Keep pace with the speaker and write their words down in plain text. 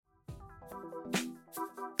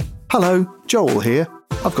Hello, Joel here.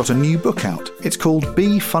 I've got a new book out. It's called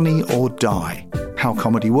Be Funny or Die, How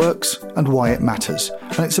Comedy Works and Why It Matters.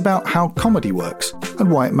 And it's about how comedy works and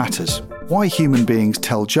why it matters. Why human beings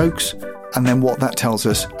tell jokes, and then what that tells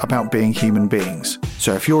us about being human beings.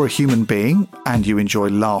 So if you're a human being and you enjoy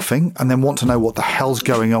laughing and then want to know what the hell's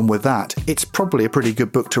going on with that, it's probably a pretty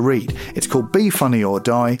good book to read. It's called Be Funny or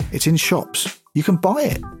Die. It's in shops. You can buy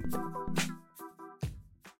it.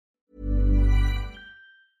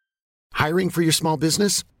 Hiring for your small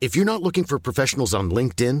business? If you're not looking for professionals on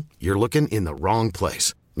LinkedIn, you're looking in the wrong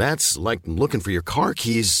place. That's like looking for your car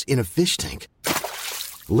keys in a fish tank.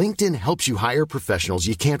 LinkedIn helps you hire professionals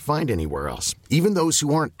you can't find anywhere else, even those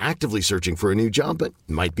who aren't actively searching for a new job but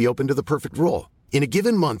might be open to the perfect role. In a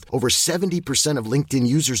given month, over 70% of LinkedIn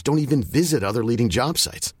users don't even visit other leading job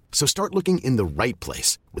sites. So start looking in the right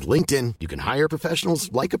place. With LinkedIn, you can hire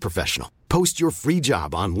professionals like a professional. Post your free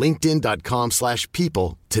job on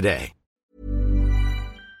linkedin.com/people today.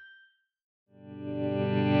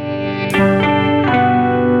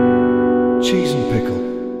 Cheese and pickle.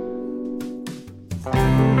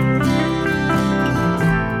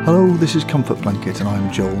 Hello, this is Comfort Blanket and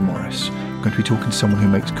I'm Joel Morris. I'm going to be talking to someone who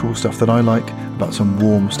makes cool stuff that I like about some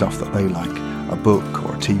warm stuff that they like. A book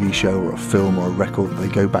or a TV show or a film or a record that they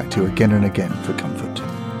go back to again and again for comfort.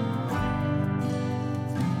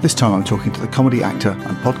 This time I'm talking to the comedy actor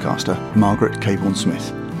and podcaster Margaret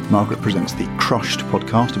Cabourn-Smith. Margaret presents the Crushed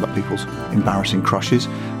podcast about people's embarrassing crushes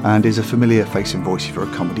and is a familiar face and voice if you're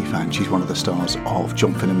a comedy fan. She's one of the stars of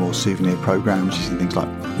John Finnemore's souvenir programmes. She's in things like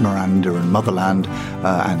Miranda and Motherland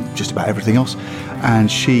and just about everything else.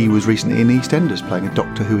 And she was recently in EastEnders playing a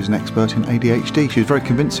doctor who is an expert in ADHD. She was very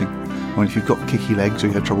convincing. I mean, if you've got kicky legs or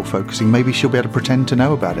you have trouble focusing, maybe she'll be able to pretend to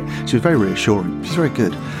know about it. She was very reassuring. She's very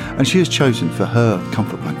good. And she has chosen for her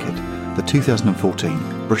comfort blanket the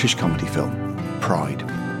 2014 British comedy film, Pride.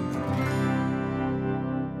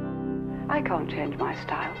 I can't change my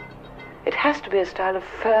style. It has to be a style of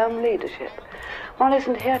firm leadership. One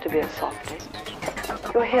isn't here to be a softie.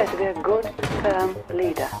 You're here to be a good, firm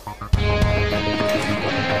leader.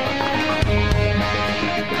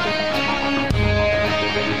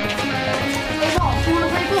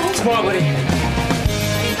 Tomorrow, buddy.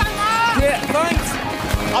 Yeah, thanks.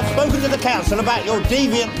 I've spoken to the council about your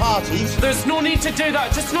deviant parties. There's no need to do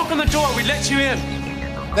that. Just knock on the door. We'll let you in.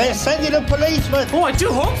 They're sending a policeman. Oh, I do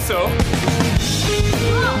hope so.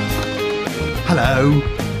 Hello.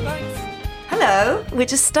 Hello. We're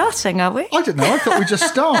just starting, are we? I don't know. I thought we'd just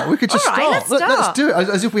start. We could just All right, start. Let's do it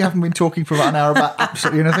as if we haven't been talking for about an hour about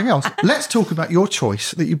absolutely anything else. Let's talk about your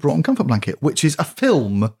choice that you brought on Comfort Blanket, which is a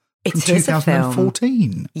film It from is a film.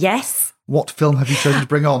 2014. Yes. What film have you chosen to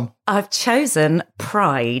bring on? I've chosen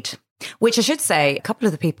Pride, which I should say, a couple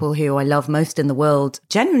of the people who I love most in the world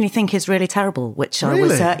genuinely think is really terrible, which I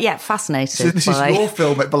was, fascinated So this by. is your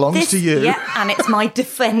film, it belongs to you. Yeah, and it's my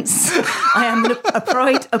defence. I am a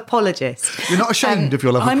Pride apologist. You're not ashamed of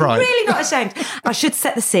your love of Pride? I'm really not ashamed. I should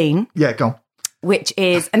set the scene. Yeah, go on. Which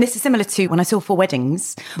is, and this is similar to when I saw Four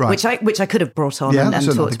Weddings, Right. which I could have brought on and that's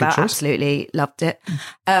talked a good about. choice. Absolutely loved it.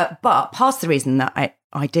 But part of the reason that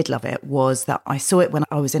I did love it was that I saw it when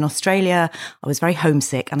I was in Australia. I was very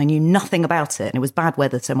homesick and I knew nothing about it. And it was bad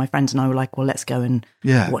weather. So my friends and I were like, well, let's go and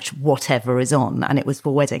watch whatever is on. And it was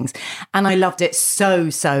Four Weddings. And I loved it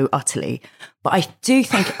so utterly. But I do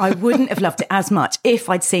think I wouldn't have loved it as much if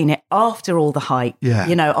I'd seen it after all the hype,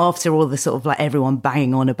 after all the sort of like everyone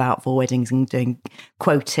banging on about Four Weddings and doing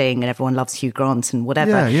quoting and everyone loves Hugh Grant and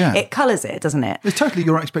whatever. Yeah. It colours it, doesn't it? It's totally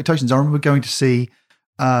your expectations. I remember going to see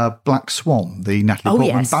Black Swan, the Natalie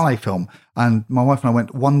Portman ballet film, and my wife and I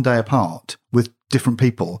went one day apart with different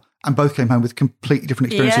people and both came home with completely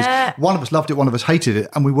different experiences. Yeah. One of us loved it, one of us hated it,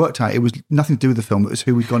 and we worked out it was nothing to do with the film. It was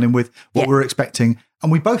who we'd gone in with, what we were expecting,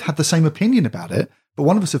 and we both had the same opinion about it, but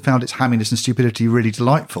one of us had found its hamminess and stupidity really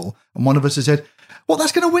delightful, and one of us had said, well,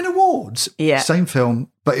 that's going to win awards. Yeah. Same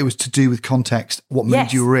film, but it was to do with context, what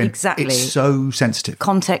mood you were in. Exactly. It's so sensitive.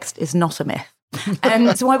 Context is not a myth.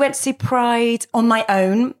 And so I went to see Pride on my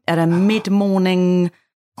own at a mid-morning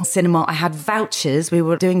cinema. I had vouchers. We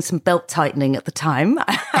were doing some belt tightening at the time.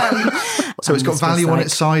 So it's got value on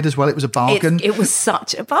its side as well. It was a bargain. It was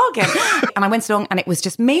such a bargain. And I went along and it was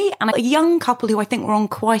just me and a young couple who I think were on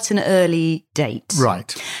quite an early date.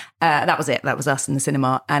 Right. That was it. That was us in the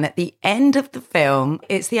cinema. And at the end of the film,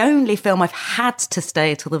 it's the only film I've had to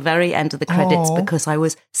stay till the very end of the credits because I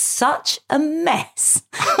was such a mess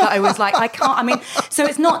that I was like, I can't. I mean, so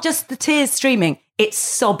it's not just the tears streaming. It's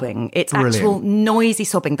sobbing. It's actual noisy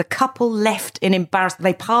sobbing. The couple left in embarrassment.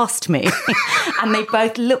 They passed me and they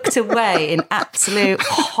both looked away in absolute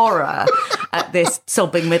horror at this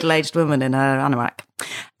sobbing middle-aged woman in her anorak.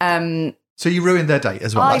 So you ruined their date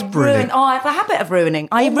as well. That's brilliant. I have a habit of ruining.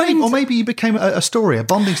 Or maybe you became a story, a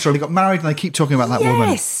bonding story. They got married and they keep talking about that woman.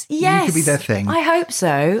 Yes. You could be their thing. I hope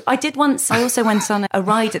so. I did once. I also went on a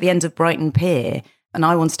ride at the end of Brighton Pier. And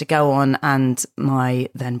I wanted to go on and my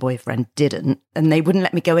then boyfriend didn't. And they wouldn't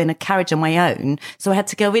let me go in a carriage on my own. So I had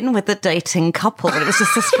to go in with the dating couple. And it was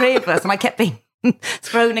just the three of us. And I kept being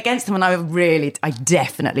thrown against them. And I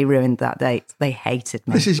definitely ruined that date. They hated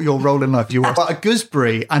me. This is your role in life. You are a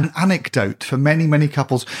gooseberry, an anecdote for many, many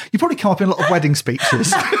couples. You probably come up in a lot of wedding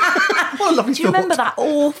speeches. What a lovely Do you remember that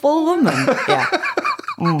awful woman? Yeah.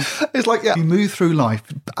 It's like, you move through life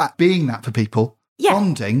being that for people,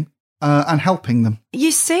 bonding, and helping them.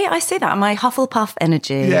 You see, I see that. My Hufflepuff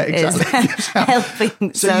energy is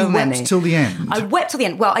helping so many. You wept till the end. I wept till the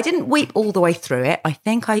end. Well, I didn't weep all the way through it. I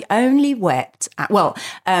think I only wept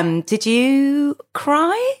did you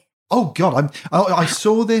cry? Oh, God. I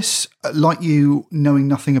saw this like you, knowing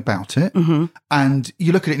nothing about it. Mm-hmm. And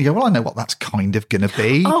you look at it and you go, well, I know what that's kind of going to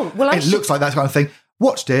be. Oh, well, it looks like that kind of thing.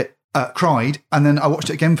 Watched it, cried, and then I watched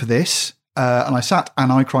it again for this. And I sat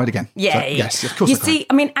and I cried again. Yeah. So, yes, of course. You see,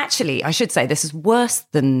 I mean, actually, I should say this is worse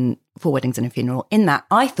than Four Weddings and a Funeral in that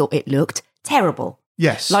I thought it looked terrible.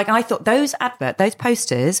 Yes. Like I thought those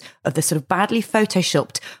posters of the sort of badly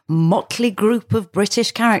photoshopped motley group of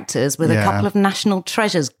British characters with a couple of national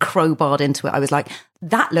treasures crowbarred into it. I was like,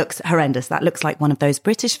 that looks horrendous. That looks like one of those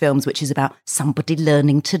British films which is about somebody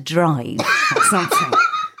learning to drive or something.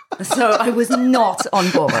 So I was not on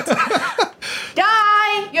board.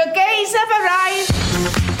 Your gays have arrived.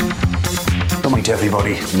 Don't meet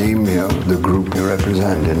everybody. Name the group you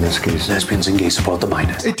represent, in this case. Lesbians and gays support the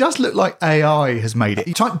minors. It does look like AI has made it.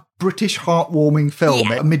 You type British heartwarming film,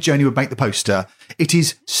 Mid-Journey would make the poster. It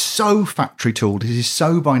is so factory tooled. It is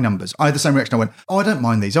so by numbers. I had the same reaction. I went, I don't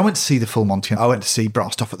mind these. I went to see the full Monty. I went to see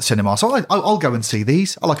Brassed Off at the cinema. So I'll go and see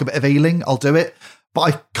these. I like a bit of Ealing. I'll do it. But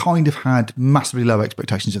I kind of had massively low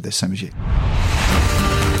expectations of this, same as you.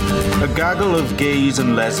 A gaggle of gays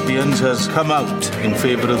and lesbians has come out in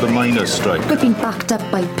favour of the miners' strike. We've been backed up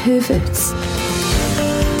by perverts.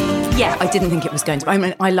 Yeah, I didn't think it was going to. I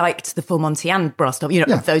mean, I liked the Full Monty and Brassed Off.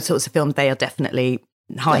 Those sorts of films, they are definitely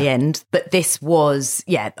high end. But this was,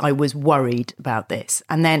 I was worried about this.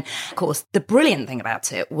 And then, of course, the brilliant thing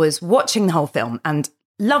about it was watching the whole film and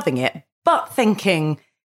loving it, but thinking,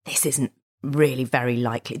 this isn't really very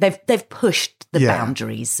likely. They've pushed the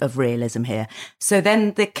boundaries of realism here. So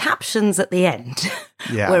then the captions at the end,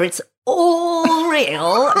 where it's all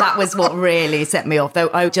real, that was what really set me off. Though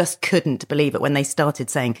I just couldn't believe it when they started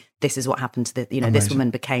saying this is what happened to this woman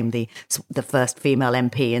became the first female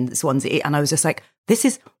MP in Swansea, and I was just like, this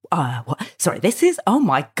is oh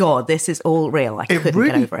my God, this is all real. I couldn't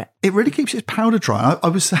get over it. It really keeps its powder dry. I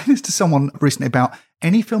was saying this to someone recently about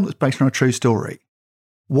any film that's based on a true story.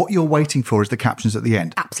 What you're waiting for is the captions at the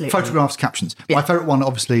end. Absolutely. Photographs, captions. Yeah. My favourite one,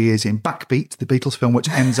 obviously, is in Backbeat, the Beatles film, which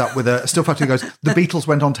ends up with a still photo that goes, the Beatles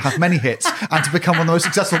went on to have many hits and to become one of the most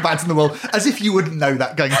successful bands in the world, as if you wouldn't know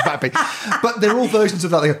that going to Backbeat. But there are all versions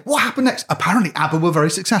of that. They go, what happened next? Apparently, ABBA were very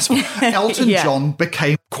successful. Elton John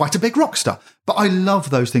became quite a big rock star. But I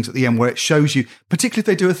love those things at the end where it shows you, particularly if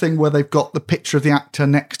they do a thing where they've got the picture of the actor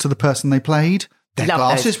next to the person they played. Their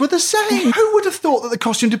glasses were the same. Who would have thought that the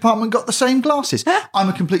costume department got the same glasses? I'm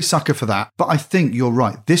a complete sucker for that. But I think you're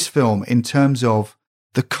right. This film, in terms of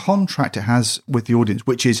the contract it has with the audience,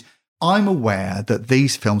 which is, I'm aware that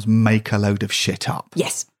these films make a load of shit up.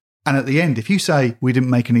 Yes. And at the end, if you say, we didn't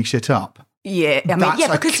make any shit up, that's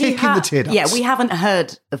a kick in the tear ducts. Yeah, we haven't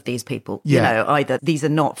heard of these people, either. These are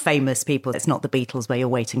not famous people. It's not the Beatles where you're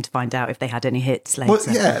waiting to find out if they had any hits later. Well,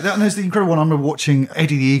 and there's the incredible one. I remember watching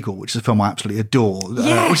Eddie the Eagle, which is a film I absolutely adore,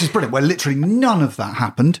 which is brilliant, where literally none of that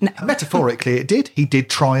happened. No. Metaphorically, it did. He did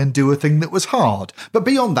try and do a thing that was hard. But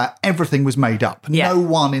beyond that, everything was made up. Yeah. No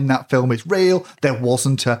one in that film is real. There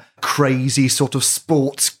wasn't a crazy sort of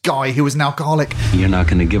sports guy who was an alcoholic. You're not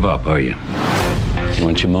going to give up, are you? You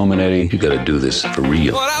want your moment, Eddie? You got to do this for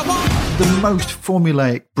real. The most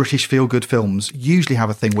formulaic British feel-good films usually have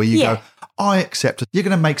a thing where you go, I accept it. You're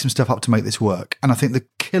going to make some stuff up to make this work. And I think the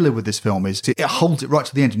killer with this film is it holds it right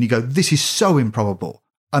to the end and you go, this is so improbable.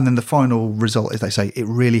 And then the final result is they say, it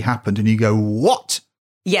really happened. And you go, what?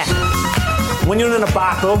 Yeah. when you're in a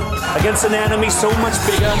battle against an enemy so much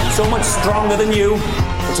bigger, so much stronger than you,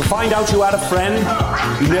 but to find out you had a friend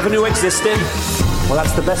you never knew existed, well,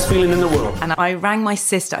 that's the best feeling in the world. And I rang my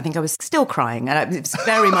sister. I think I was still crying. And it was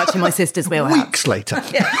very much in my sister's wheelhouse. Weeks later.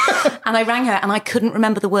 Yeah. And I rang her and I couldn't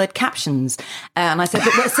remember the word captions. And I said,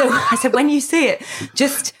 I said, when you see it,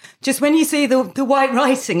 just when you see the white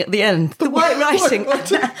writing at the end, the white writing.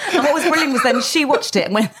 And what was brilliant was then she watched it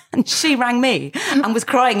and she rang me and was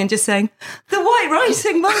crying and just saying, the white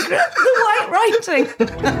writing, Margaret, the white writing.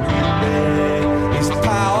 It's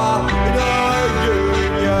power in our union.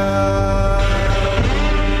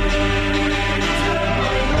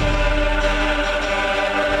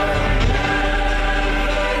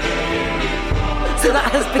 So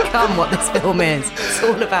that has become what this film is. It's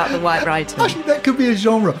all about the white writing. Actually, that could be a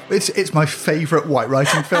genre. It's my favourite white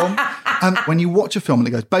writing film. And when you watch a film and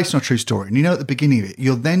it goes based on a true story, and you know at the beginning of it,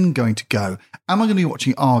 you're then going to go, am I going to be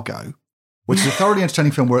watching Argo, which is a thoroughly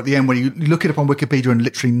entertaining film where at the end, when you look it up on Wikipedia and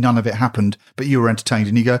literally none of it happened, but you were entertained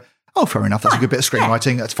and you go, oh, fair enough, that's a good bit of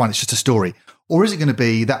screenwriting, that's fine, it's just a story. Or is it going to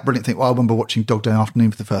be that brilliant thing, well, I remember watching Dog Day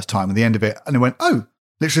Afternoon for the first time and the end of it, and it went, oh,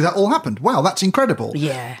 literally, that all happened. Wow, that's incredible.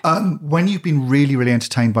 Yeah. When you've been really, really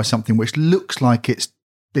entertained by something which looks like it's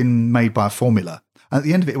been made by a formula, and at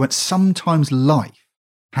the end of it, it went, sometimes life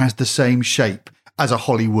has the same shape as a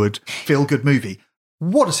Hollywood feel-good movie.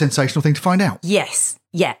 What a sensational thing to find out. Yes.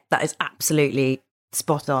 Yeah, that is absolutely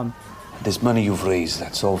spot on. This money you've raised,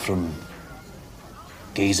 that's all from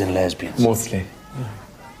gays and lesbians? Mostly. Yeah.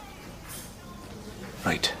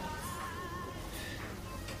 Right.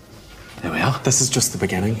 There we are. This is just the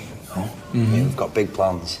beginning. Oh, yeah, we've got big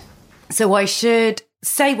plans. So I should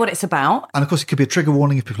say what it's about. And of course, it could be a trigger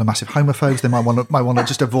warning if people are massive homophobes. They might want to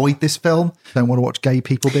just avoid this film. Don't want to watch gay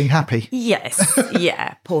people being happy. Yes.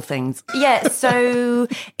 Yeah. Poor things. Yeah. So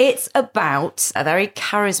it's about a very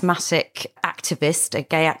charismatic activist, a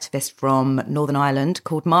gay activist from Northern Ireland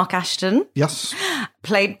called Mark Ashton. Yes.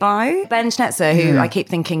 Played by Ben Schnetzer, who I keep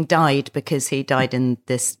thinking died because he died in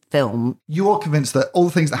this film. You are convinced that all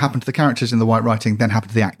the things that happened to the characters in the white writing then happened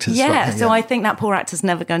to the actors. Yeah, so I think that poor actor's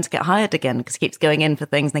never going to get hired again because he keeps going in for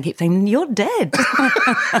things and they keep saying, you're dead.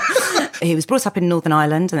 He was brought up in Northern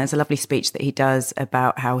Ireland and there's a lovely speech that he does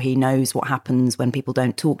about how he knows what happens when people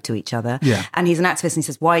don't talk to each other. Yeah. And he's an activist and he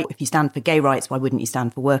says, why, if you stand for gay rights, why wouldn't you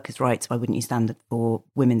stand for workers' rights? Why wouldn't you stand for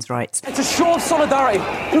women's rights? It's a show of solidarity.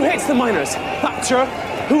 Who hates the miners? Thatcher.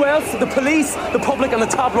 Who else? The police, the public and the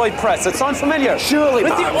tabloid press. It sounds familiar? Surely,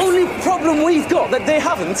 But the only problem we've got that they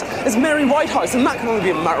haven't is Mary Whitehouse, and that can only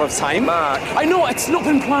be a matter of time. Mark. I know, it's not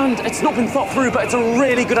been planned, it's not been thought through, but it's a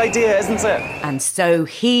really good idea, isn't it? And so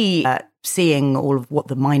he, seeing all of what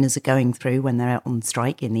the miners are going through when they're on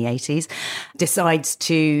strike in the 80s, decides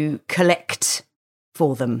to collect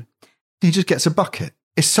for them. He just gets a bucket.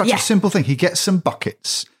 It's such a simple thing. He gets some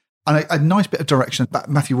buckets. And a nice bit of direction.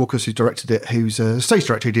 Matthew Walker, who directed it, who's a stage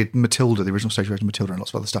director, who did Matilda, the original stage version of Matilda, and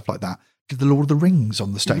lots of other stuff like that. Did The Lord of the Rings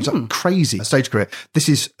on the stage. Like crazy stage career. This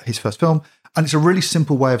is his first film. And it's a really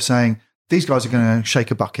simple way of saying, these guys are going to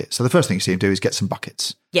shake a bucket. So the first thing you see him do is get some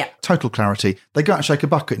buckets. Yeah. Total clarity. They go out and shake a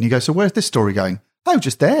bucket and you go, so where's this story going? Oh,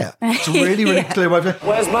 just there. It's a really, really clear way of...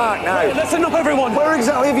 Where's Mark now? Listen up, everyone. Where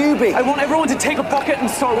exactly have you been? I want everyone to take a bucket and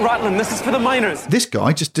start rattling. This is for the miners. This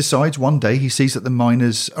guy just decides one day, he sees that the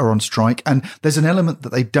miners are on strike, and there's an element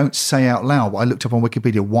that they don't say out loud. I looked up on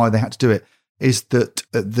Wikipedia why they had to do it, is that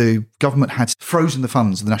the government had frozen the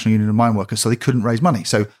funds of the National Union of Mine Workers, so they couldn't raise money.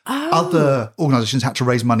 So other organisations had to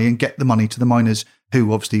raise money and get the money to the miners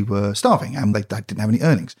who obviously were starving, and they didn't have any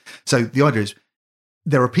earnings. So the idea is,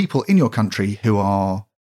 there are people in your country who are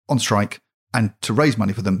on strike, and to raise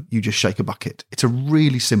money for them, you just shake a bucket. It's a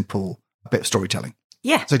really simple bit of storytelling.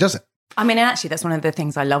 Yeah. So he does it. I mean, and actually, that's one of the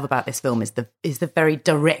things I love about this film is the very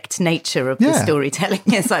direct nature of the storytelling.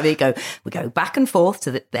 It's like we go back and forth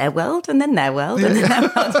to their world and then their world and then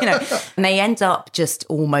their world, you know. And they end up just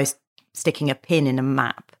almost sticking a pin in a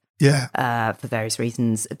map. Yeah. For various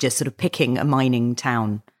reasons, just sort of picking a mining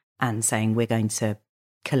town and saying, we're going to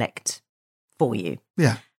collect for you.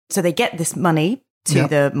 Yeah. So they get this money to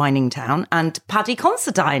the mining town, and Paddy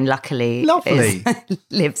Considine, luckily,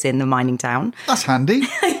 lives in the mining town. That's handy.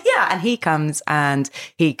 Yeah, and he comes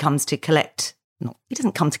to collect. He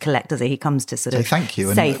doesn't come to collect, does he? He comes to sort of say thank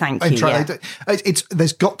you.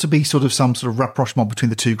 There's got to be some sort of rapprochement between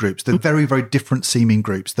the two groups. They're very, very different seeming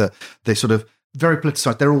groups. They're sort of very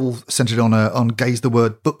politicised. They're all centred on Gaze the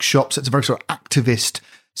Word bookshops. It's a very sort of activist,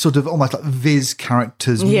 sort of almost like Viz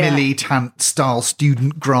characters, militant style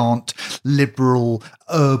student grant, liberal,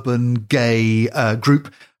 urban, gay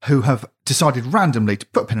group who have decided randomly to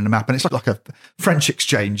put a pin in a map, and it's like a French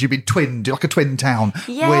exchange. You've been twinned, like a twin town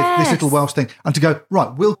with this little Welsh thing. And to go,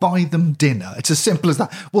 right, we'll buy them dinner. It's as simple as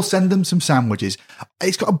that. We'll send them some sandwiches.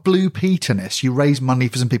 It's got a blue Peterness. You raise money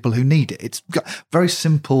for some people who need it. It's got very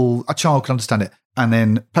simple. A child can understand it. And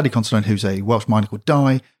then Paddy Considine, who's a Welsh miner called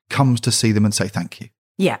Di, comes to see them and say thank you.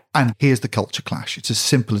 Yeah. And here's the culture clash. It's as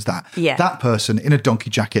simple as that. Yeah. That person in a donkey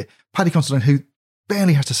jacket, Paddy Considine, who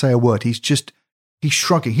barely has to say a word. He's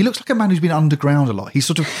shrugging. He looks like a man who's been underground a lot. He's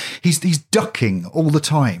ducking all the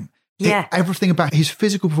time. Yeah. Everything about his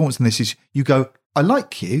physical performance in this is, you go, I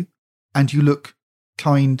like you, and you look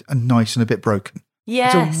kind and nice and a bit broken.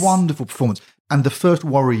 Yes. It's a wonderful performance. And the first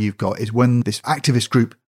worry you've got is when this activist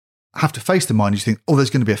group have to face the miners, you think, oh,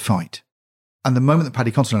 there's going to be a fight. And the moment that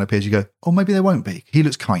Paddy Considine appears, you go, oh, maybe there won't be. He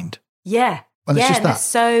looks kind. Yeah. And it's just they're that.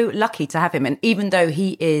 so lucky to have him. And even though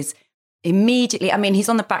he is immediately, I mean, he's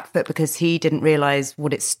on the back foot because he didn't realise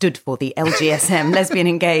what it stood for, the LGSM, Lesbian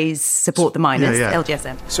and Gays Support the Miners,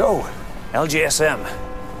 LGSM. So, LGSM,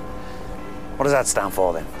 what does that stand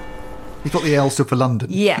for then? He's got the L stood for London.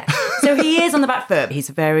 Yeah. So he is on the back foot.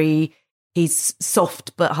 He's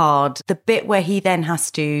soft but hard. The bit where he then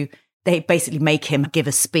they basically make him give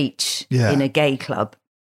a speech in a gay club.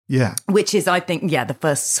 Yeah. Which is, I think, the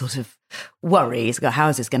first sort of worry is how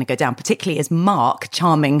is this going to go down, particularly as Mark,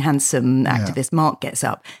 charming, handsome activist Mark, gets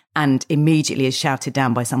up and immediately is shouted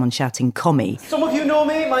down by someone shouting commie. Some of you know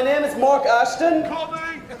me, my name is Mark Ashton.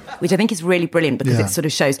 Which I think is really brilliant because it sort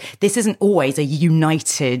of shows this isn't always a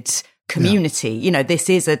united community. You know, this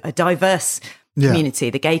is a diverse community.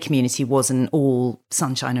 The gay community wasn't all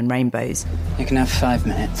sunshine and rainbows. You can have 5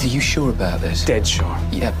 minutes. Are you sure about this? Dead sure.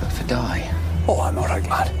 Yeah, but for Di. Oh, I'm all right,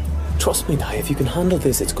 lad. Trust me, Di, if you can handle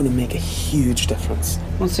this, it's going to make a huge difference.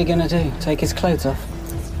 What's he going to do? Take his clothes off?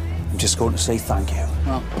 I'm just going to say thank you.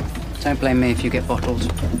 Well, don't blame me if you get bottled.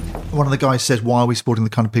 One of the guys says, why are we supporting the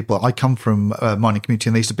kind of people? I come from a mining community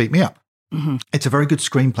and they used to beat me up. Mm-hmm. It's a very good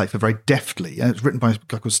screenplay for very deftly, and it's written by a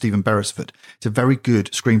guy called Stephen Beresford. It's a very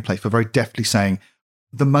good screenplay for very deftly saying,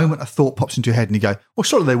 the moment a thought pops into your head and you go, well,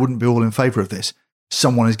 surely they wouldn't be all in favour of this,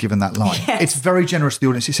 someone is given that line. Yes. It's very generous to the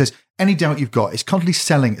audience. It says, any doubt you've got, it's constantly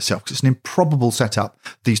selling itself because it's an improbable setup.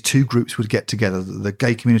 These two groups would get together. The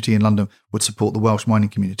gay community in London would support the Welsh mining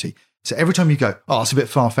community. So every time you go, oh, it's a bit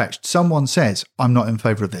far-fetched, someone says, I'm not in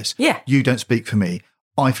favour of this. Yeah. You don't speak for me.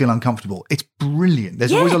 I feel uncomfortable. It's brilliant.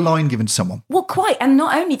 There's always a line given to someone. Well, quite. And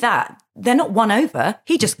not only that, they're not won over.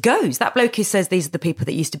 He just goes. That bloke who says, these are the people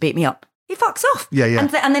that used to beat me up, he fucks off. Yeah, yeah.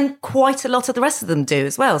 And then quite a lot of the rest of them do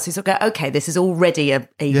as well. So you sort of go, okay, this is already a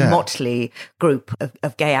motley group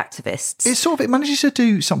of gay activists. It manages to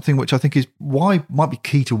do something which I think is might be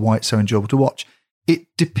key to why it's so enjoyable to watch. It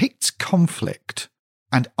depicts conflict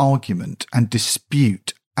and argument and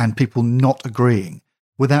dispute and people not agreeing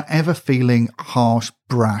without ever feeling harsh,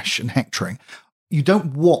 brash and hectoring. You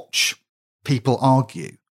don't watch people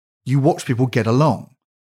argue. You watch people get along.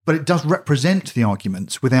 But it does represent the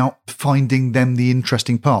arguments without finding them the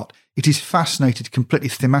interesting part. It is fascinated completely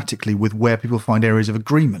thematically with where people find areas of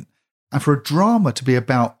agreement. And for a drama to be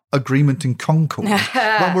about agreement and concord,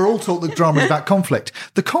 when we're all taught that drama is about conflict,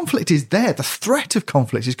 the conflict is there. The threat of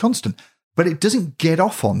conflict is constant. But it doesn't get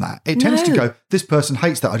off on that. It tends to go, this person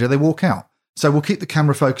hates that idea, they walk out. So we'll keep the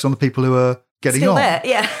camera focused on the people who are getting Still on. there,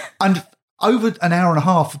 yeah. And over an hour and a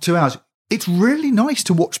half, 2 hours, it's really nice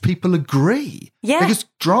to watch people agree. Yeah. Because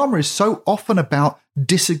drama is so often about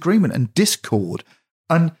disagreement and discord.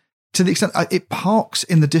 And to the extent it parks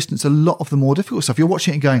in the distance a lot of the more difficult stuff. You're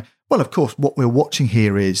watching it and going, well, of course, what we're watching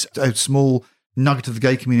here is a small nugget of the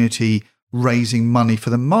gay community raising money for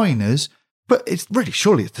the miners. But it's really,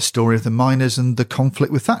 surely it's the story of the miners and the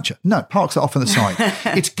conflict with Thatcher. No, it parks that off on the side.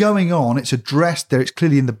 It's going on, it's addressed there, it's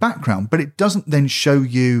clearly in the background, but it doesn't then show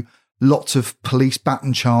you lots of police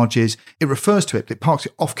baton charges. It refers to it, but it parks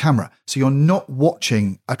it off camera. So you're not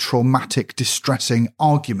watching a traumatic, distressing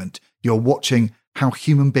argument. You're watching how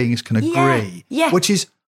human beings can agree, which is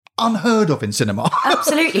unheard of in cinema.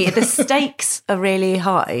 Absolutely. The stakes are really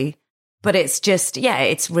high, but it's just,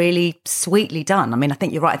 it's really sweetly done. I mean, I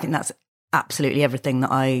think you're right. I think that's absolutely everything that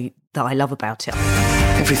I love about it.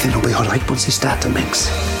 Everything will be all right once they start to mix.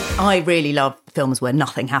 I really love films where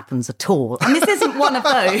nothing happens at all. And this isn't one of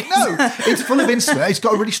those. No, it's full of incident. It's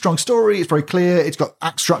got a really strong story. It's very clear. It's got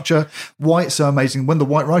act structure. Why it's so amazing when the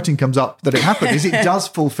white writing comes up that it happened is it does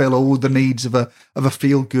fulfill all the needs of a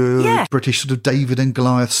feel-good British sort of David and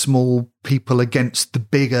Goliath, small people against the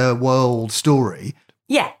bigger world story.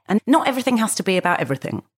 Yeah, and not everything has to be about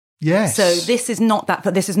everything. Yes. So this is not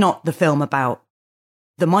the film about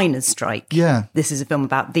the miners' strike. Yeah. This is a film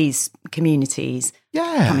about these communities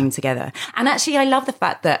coming together. And actually, I love the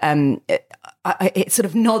fact that it sort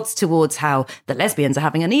of nods towards how the lesbians are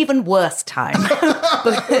having an even worse time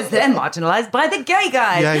because they're marginalised by the gay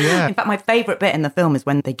guys. Yeah, yeah. In fact, my favourite bit in the film is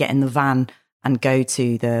when they get in the van and go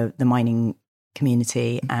to the mining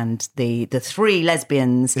community, and the three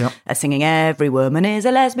lesbians are singing "Every woman is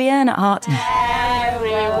a lesbian at heart."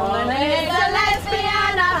 Every woman is a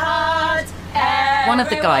lesbian at heart. One of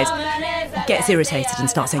the guys gets irritated and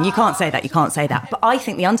starts saying, "You can't say that, you can't say that." But I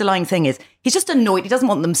think the underlying thing is he's just annoyed. He doesn't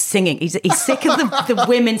want them singing. He's sick of the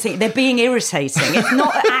women singing. They're being irritating. It's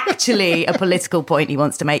not actually a political point he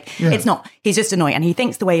wants to make. Yeah. It's not. He's just annoyed. And he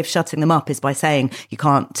thinks the way of shutting them up is by saying, you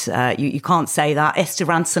can't say that. Esther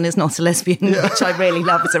Ranson is not a lesbian, which I really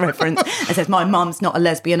love as a reference. And says, my mum's not a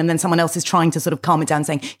lesbian. And then someone else is trying to sort of calm it down,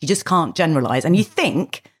 saying, you just can't generalise. And you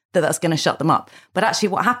think that's going to shut them up. But actually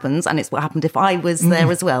what happens, and it's what happened if I was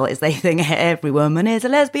there as well, is they think every woman is a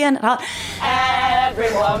lesbian at heart.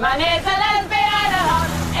 Every woman is a lesbian at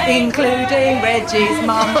heart. Including Reggie's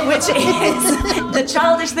mum, which is the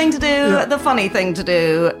childish thing to do, the funny thing to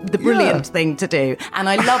do, the brilliant thing to do. And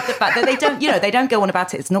I love the fact that they don't go on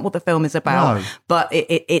about it. It's not what the film is about, but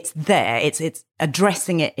it's there. It's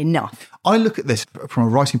addressing it enough. I look at this from a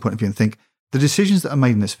writing point of view and think, the decisions that are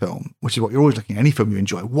made in this film, which is what you're always looking at, any film you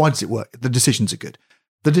enjoy, why does it work? The decisions are good.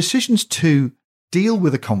 The decisions to deal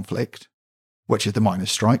with a conflict, which is the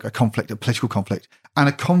miners' strike, a political conflict, and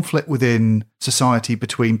a conflict within society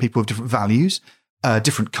between people of different values,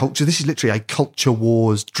 different culture. This is literally a culture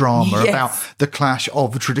wars drama about the clash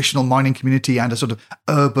of a traditional mining community and a sort of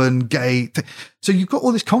urban gay thing. So you've got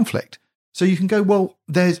all this conflict. So you can go, well,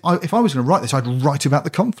 if I was going to write this, I'd write about the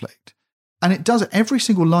conflict. And it does, every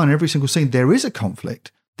single line, every single scene, there is a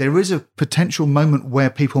conflict. There is a potential moment where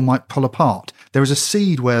people might pull apart. There is a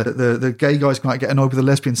seed where the gay guys might get annoyed with the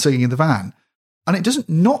lesbian singing in the van. And it doesn't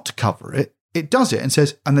not cover it. It does it and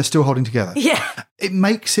says, and they're still holding together. Yeah. It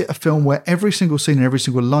makes it a film where every single scene and every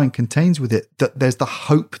single line contains with it that there's the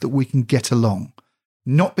hope that we can get along.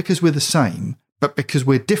 Not because we're the same, but because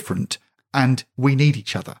we're different and we need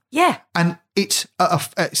each other. Yeah. And it's one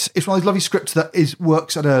of those lovely scripts that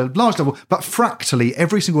works at a large level, but fractally,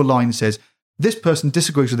 every single line says, this person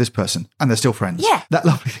disagrees with this person, and they're still friends. Yeah. That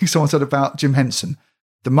lovely thing someone said about Jim Henson,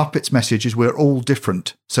 the Muppets message is we're all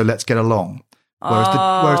different, so let's get along. Whereas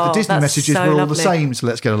the Disney message is we're all the same, so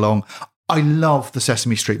let's get along. I love the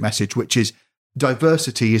Sesame Street message, which is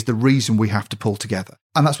diversity is the reason we have to pull together.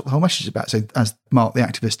 And that's what the whole message is about. So as Mark, the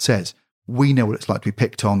activist, says, we know what it's like to be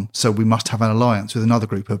picked on, so we must have an alliance with another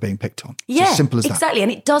group who are being picked on. Yeah, it's as simple as that. Exactly.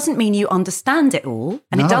 And it doesn't mean you understand it all.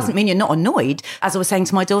 And it doesn't mean you're not annoyed. As I was saying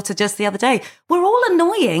to my daughter just the other day, we're all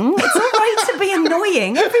annoying. It's all right to be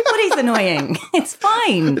annoying. Everybody's annoying. It's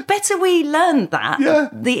fine. The better we learn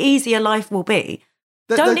that, the easier life will be.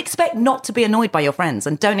 Don't expect not to be annoyed by your friends,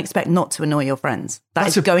 and don't expect not to annoy your friends.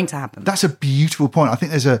 That's going to happen. That's a beautiful point. I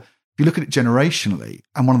think if you look at it generationally,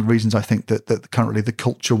 and one of the reasons I think that currently the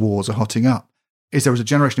culture wars are hotting up is there was a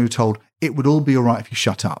generation who were told it would all be all right if you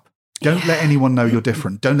shut up. Don't let anyone know you're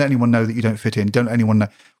different. Don't let anyone know that you don't fit in. Don't let anyone know.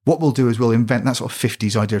 What we'll do is we'll invent that sort of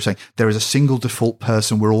 50s idea of saying there is a single default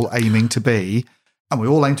person we're all aiming to be, and we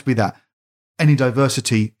all aim to be that. Any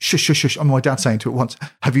diversity, shush, shush, shush. My dad saying to it once,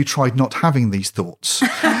 have you tried not having these thoughts? And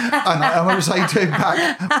I remember saying to him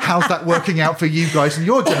back, how's that working out for you guys in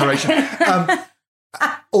your generation?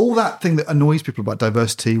 All that thing that annoys people about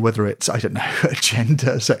diversity, whether it's, I don't know,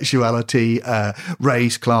 gender, sexuality,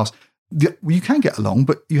 race, class, you can get along,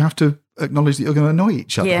 but you have to acknowledge that you're going to annoy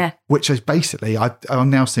each other. Yeah. Which is basically,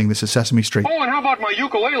 I'm now seeing this as Sesame Street. Oh, and how about my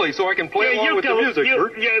ukulele so I can play along with the music?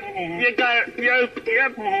 You got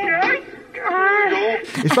it.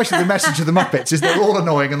 Especially the message of the Muppets is they're all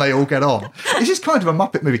annoying and they all get on. This is kind of a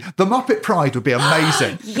Muppet movie. The Muppet Pride would be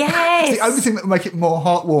amazing. Yes. The only thing that would make it more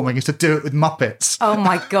heartwarming is to do it with Muppets. Oh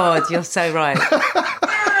my God, you're so right.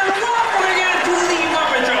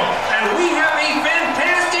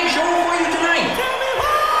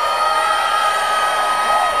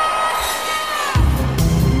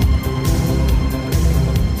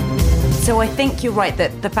 So I think you're right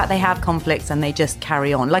that the fact they have conflicts and they just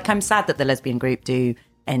carry on. Like, I'm sad that the lesbian group do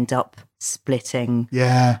end up splitting.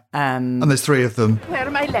 Yeah. And there's three of them. Where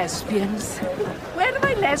are my lesbians? Where are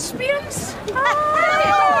my lesbians?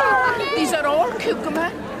 These are all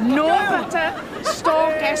cucumber, no butter,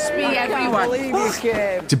 stalk SB everyone.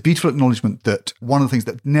 It's a beautiful acknowledgement that one of the things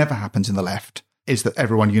that never happens in the left is that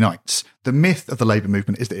everyone unites. The myth of the labour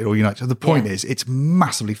movement is that it all unites. So the point is, it's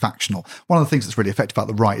massively factional. One of the things that's really effective about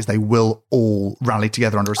the right is they will all rally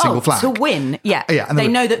together under a single flag. To win, and they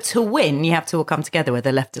know that to win, you have to all come together, where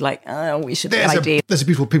the left are like, oh, we should there's a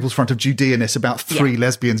beautiful People's Front of Judeanness about 3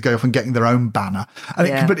 lesbians going off and getting their own banner. And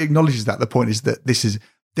it completely acknowledges that. The point is that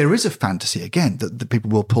there is a fantasy, again, that the people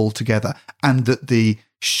will pull together, and that the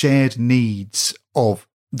shared needs of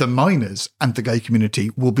the miners and the gay community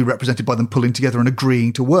will be represented by them pulling together and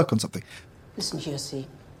agreeing to work on something. Listen here, see,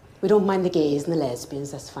 we don't mind the gays and the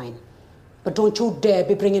lesbians, that's fine. But don't you dare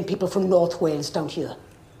be bringing people from North Wales down here.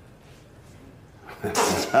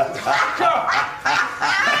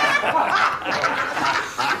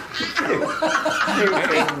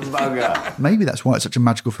 Maybe that's why it's such a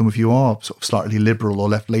magical film if you are sort of slightly liberal or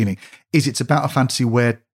left-leaning, is it's about a fantasy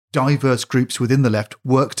where diverse groups within the left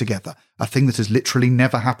work together, a thing that has literally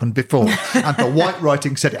never happened before. And the white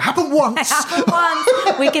writing said it happened once. It happened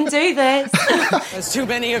once. We can do this. There's too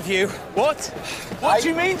many of you. What? What do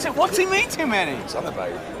you mean? What's he mean too many? It's on the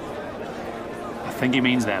boat. I think he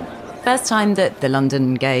means them. First time that the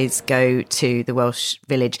London gays go to the Welsh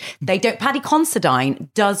village, they don't. Paddy Considine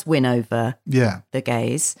does win over the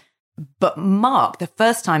gays, but Mark, the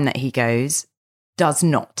first time that he goes, does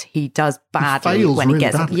not. He does badly when he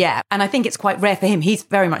gets badly. Yeah, and I think it's quite rare for him. He's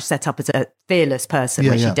very much set up as a fearless person,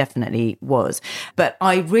 which he definitely was. But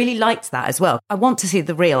I really liked that as well. I want to see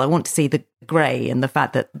the real. I want to see the grey and the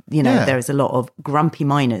fact that, there is a lot of grumpy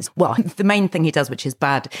miners. Well, the main thing he does, which is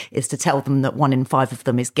bad, is to tell them that 1 in 5 of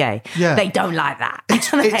them is gay. Yeah. They don't like that.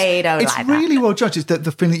 It's really well judged. It's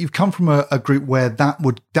the feeling that you've come from a group where that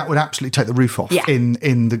would absolutely take the roof off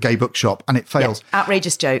in the gay bookshop, and it fails. Yeah.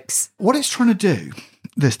 Outrageous jokes. What it's trying to do,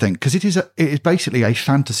 this thing, because it is basically a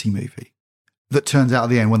fantasy movie that turns out at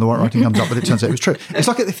the end, when the white writing comes up, but it turns out it was true. It's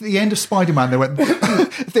like at the end of Spider-Man, they went,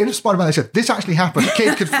 at the end of Spider-Man, they said, this actually happened.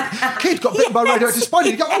 Kid got bitten by a radioactive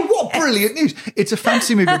spider. You go, oh, what brilliant news. It's a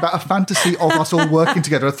fantasy movie about a fantasy of us all working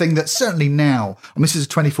together, a thing that certainly now, and this is a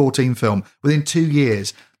 2014 film, within 2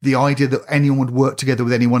 years, the idea that anyone would work together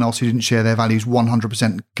with anyone else who didn't share their values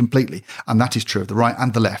 100% completely. And that is true of the right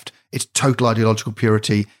and the left. It's total ideological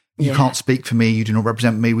purity. You can't speak for me, you do not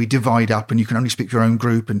represent me, we divide up and you can only speak for your own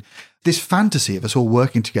group. And this fantasy of us all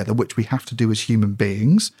working together, which we have to do as human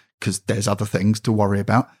beings, because there's other things to worry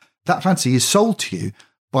about, that fantasy is sold to you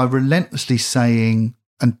by relentlessly saying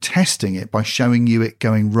and testing it by showing you it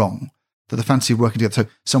going wrong. That the fantasy of working together, so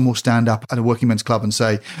someone will stand up at a working men's club and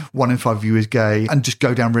say 1 in 5 of you is gay, and just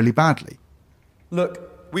go down really badly.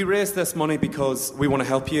 Look, we raised this money because we want to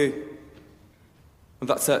help you. And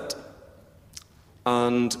that's it.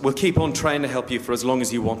 And we'll keep on trying to help you for as long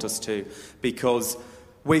as you want us to, because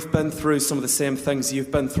we've been through some of the same things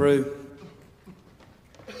you've been through.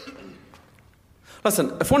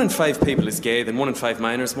 Listen, if 1 in 5 people is gay, then 1 in 5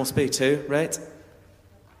 minors must be too, right?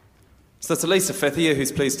 So that's at least a fifth of you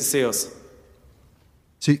who's pleased to see us.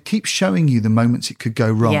 So it keeps showing you the moments it could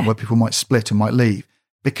go wrong, where people might split and might leave,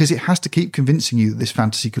 because it has to keep convincing you that this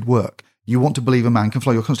fantasy could work. You want to believe a man can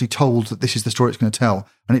fly. You're constantly told that this is the story it's going to tell.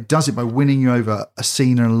 And it does it by winning you over a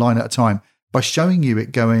scene and a line at a time, by showing you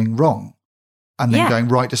it going wrong and then going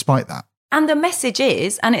right despite that. And the message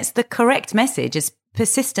is, and it's the correct message, is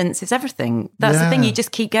persistence is everything. That's the thing. You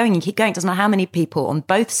just keep going and keep going. It doesn't matter how many people on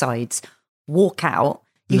both sides walk out.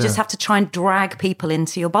 You just have to try and drag people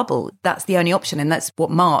into your bubble. That's the only option. And that's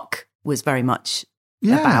what Mark was very much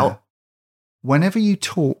about. Whenever you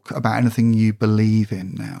talk about anything you believe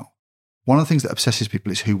in now, one of the things that obsesses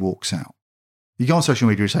people is who walks out. You go on social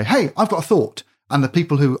media and say, hey, I've got a thought. And the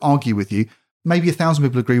people who argue with you, maybe 1,000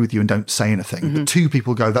 people agree with you and don't say anything. But 2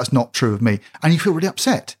 people go, that's not true of me. And you feel really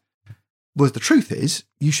upset. Whereas the truth is,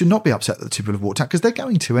 you should not be upset that the 2 people have walked out, because they're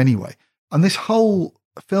going to anyway. And this whole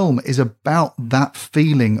film is about that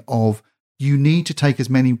feeling of you need to take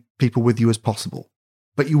as many people with you as possible,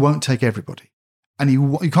 but you won't take everybody. And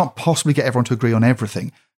you can't possibly get everyone to agree on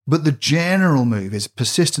everything. But the general move is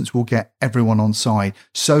persistence will get everyone on side.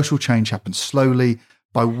 Social change happens slowly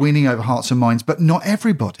by winning over hearts and minds, but not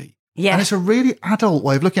everybody. Yeah. And it's a really adult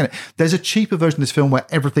way of looking at it. There's a cheaper version of this film where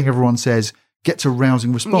everything everyone says gets a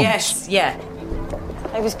rousing response. Yes, yeah.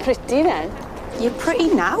 I was pretty then. You're pretty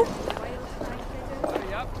now?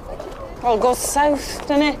 All goes south,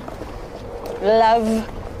 doesn't it?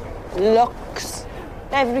 Love, looks,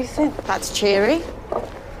 everything. That's cheery.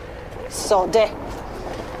 Soddy.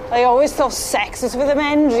 I always thought sex was for the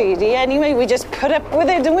men, really. Anyway, we just put up with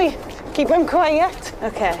it, don't we? Keep them quiet.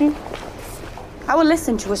 Okay. I will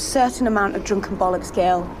listen to a certain amount of drunken bollocks,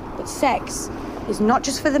 girl. But sex is not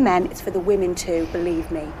just for the men, it's for the women too,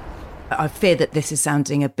 believe me. I fear that this is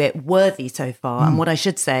sounding a bit worthy so far. And what I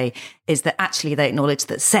should say is that actually they acknowledge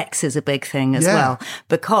that sex is a big thing as well,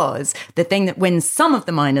 because the thing that wins some of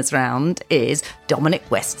the minors round is Dominic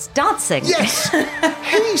West's dancing. Yes,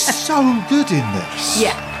 he's so good in this.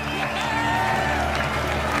 Yeah.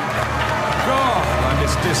 God, I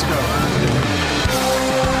miss disco.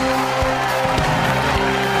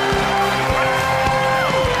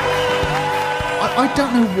 I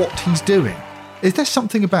don't know what he's doing. Is there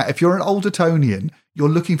something about, if you're an old Etonian, you're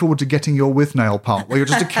looking forward to getting your with nail part, where you're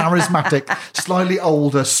just a charismatic, slightly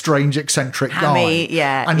older, strange, eccentric Hammy,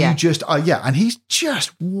 guy. And you just, and he's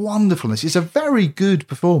just wonderful in this. It's a very good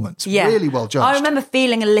performance, really well judged. I remember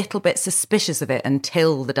feeling a little bit suspicious of it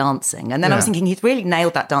until the dancing. And then I was thinking he's really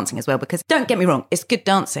nailed that dancing as well, because don't get me wrong, it's good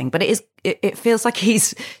dancing, but it feels like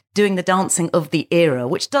he's doing the dancing of the era,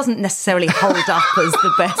 which doesn't necessarily hold up as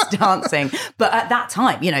the best dancing. But at that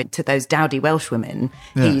time, to those dowdy Welsh women,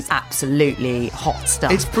 he's absolutely hot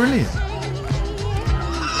stuff. It's brilliant.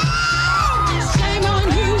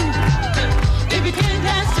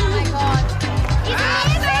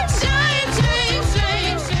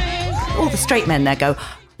 All the straight men there go,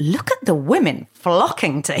 look at the women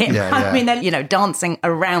flocking to him. I mean, they're, dancing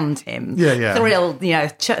around him. Thrilled,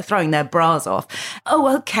 throwing their bras off.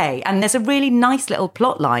 Oh, okay. And there's a really nice little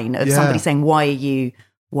plot line of somebody saying, why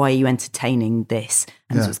are you entertaining this?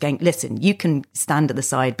 And so it's going, listen, you can stand at the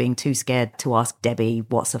side being too scared to ask Debbie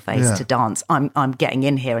what's her face to dance. I'm getting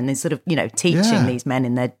in here, and then sort of, teaching these men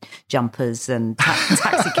in their jumpers and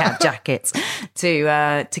taxi cab jackets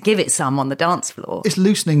to give it some on the dance floor. It's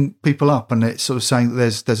loosening people up, and it's sort of saying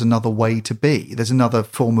that there's another way to be. There's another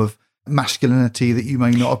form of masculinity that you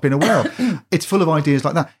may not have been aware of. It's full of ideas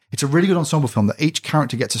like that. It's a really good ensemble film that each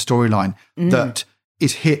character gets a storyline that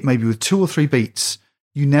is hit maybe with 2 or 3 beats.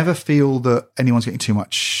 You never feel that anyone's getting too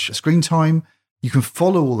much screen time. You can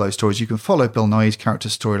follow all those stories. You can follow Bill Nighy's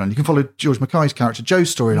character's storyline. You can follow George Mackay's character,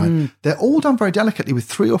 Joe's storyline. They're all done very delicately with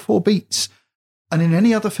 3 or 4 beats. And in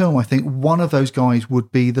any other film, I think one of those guys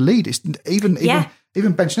would be the lead. It's even Ben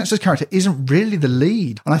Schnetzler's character isn't really the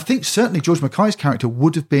lead. And I think certainly George Mackay's character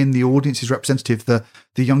would have been the audience's representative, the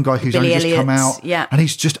young guy who's only just come out. Yeah. And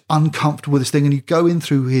he's just uncomfortable with this thing. And you go in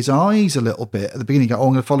through his eyes a little bit at the beginning. You go, I'm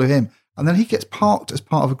going to follow him. And then he gets parked as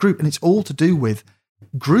part of a group. And it's all to do with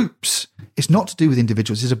groups. It's not to do with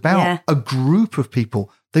individuals. It's about a group of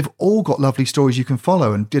people. They've all got lovely stories you can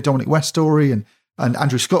follow. And Dominic West story and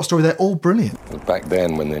Andrew Scott's story, they're all brilliant. Back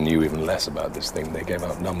then, when they knew even less about this thing, they gave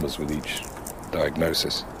out numbers with each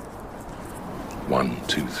diagnosis. 1,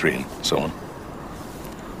 2, 3, and so on.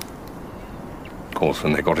 Of course,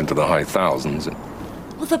 when they got into the high thousands...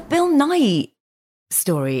 Well, the Bill Nighy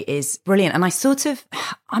story is brilliant. And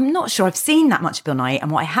I'm not sure I've seen that much of Bill Nighy. And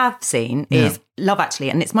what I have seen is Love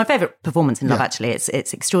Actually. And it's my favourite performance in Love Actually. It's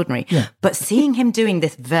extraordinary. Yeah. But seeing him doing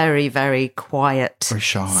this very, very quiet, very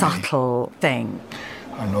shy, subtle thing.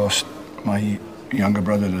 I lost my younger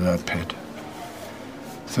brother to that pit.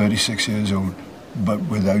 36 years old. But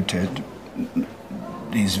without it,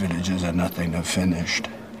 these villages are nothing. They're finished.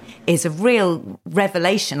 Is a real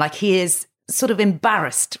revelation. Like, he is sort of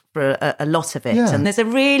embarrassed for a lot of it. Yeah. And there's a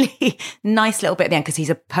really nice little bit at the end, because he's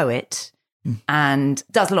a poet and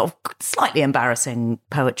does a lot of slightly embarrassing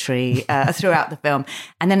poetry throughout the film.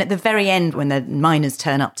 And then at the very end, when the miners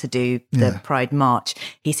turn up to do the Pride March,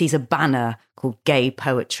 he sees a banner called Gay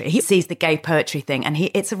Poetry. He sees the gay poetry thing, and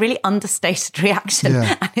it's a really understated reaction.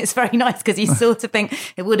 Yeah. And it's very nice, because you sort of think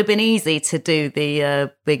it would have been easy to do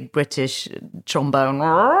the big British trombone,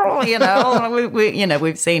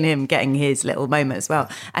 we've seen him getting his little moment as well.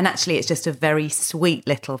 And actually it's just a very sweet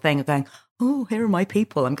little thing of going, oh, here are my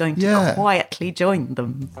people. I'm going to quietly join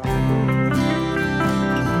them.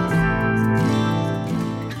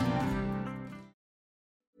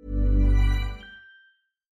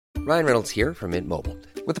 Ryan Reynolds here from Mint Mobile.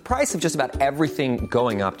 With the price of just about everything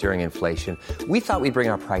going up during inflation, we thought we'd bring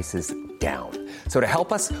our prices down. So to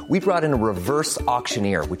help us, we brought in a reverse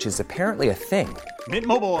auctioneer, which is apparently a thing. Mint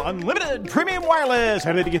Mobile Unlimited Premium Wireless.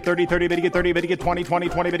 How to get 30, 30, bit to get 30, bit to get 20, 20,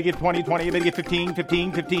 20, bit to get 20, 20, bit to get 15,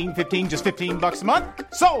 15, 15, 15, just $15 a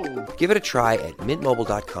month? Sold! Give it a try at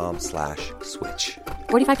mintmobile.com/switch.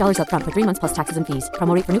 $45 up front for 3 months plus taxes and fees.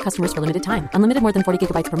 Promo rate for new customers for limited time. Unlimited more than 40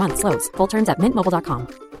 gigabytes per month. Slows full terms at mintmobile.com.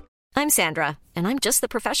 I'm Sandra, and I'm just the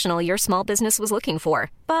professional your small business was looking for.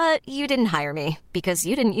 But you didn't hire me, because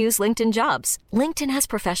you didn't use LinkedIn Jobs. LinkedIn has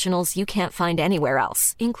professionals you can't find anywhere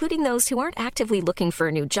else, including those who aren't actively looking for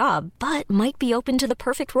a new job, but might be open to the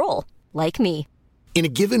perfect role, like me. In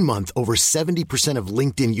a given month, over 70% of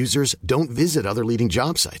LinkedIn users don't visit other leading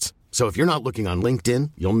job sites. So if you're not looking on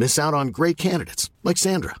LinkedIn, you'll miss out on great candidates, like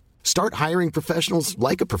Sandra. Start hiring professionals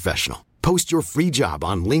like a professional. Post your free job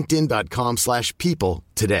on linkedin.com/people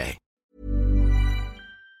today.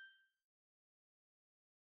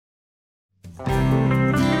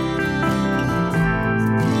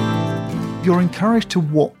 You're encouraged to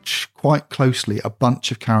watch quite closely a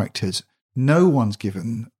bunch of characters. No one's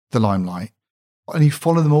given the limelight. And you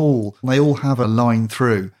follow them all. And they all have a line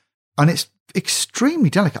through. And it's extremely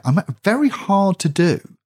delicate. Very hard to do,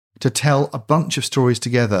 to tell a bunch of stories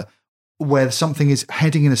together where something is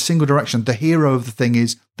heading in a single direction. The hero of the thing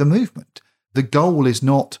is the movement. The goal is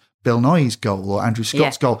not Bill Nighy's goal or Andrew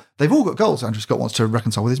Scott's goal. They've all got goals. Andrew Scott wants to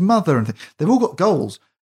reconcile with his mother and they've all got goals.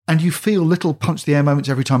 And you feel little punch the air moments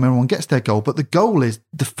every time everyone gets their goal. But the goal is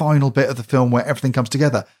the final bit of the film where everything comes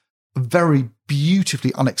together. A very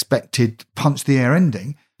beautifully unexpected punch the air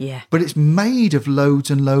ending. Yeah. But it's made of loads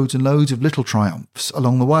and loads and loads of little triumphs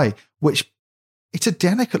along the way, which it's a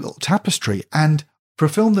delicate little tapestry. And for a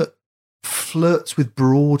film that flirts with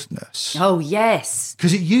broadness. Oh, yes.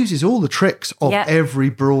 Because it uses all the tricks of every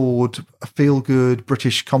broad, feel-good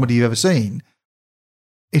British comedy you've ever seen.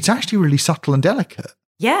 It's actually really subtle and delicate.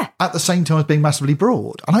 Yeah. At the same time as being massively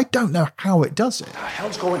broad. And I don't know how it does it. What the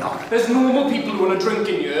hell's going on? There's normal people who want to drink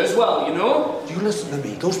in here as well, you know? You listen to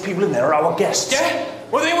me. Those people in there are our guests. Yeah?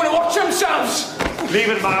 Well, they want to watch themselves. Leave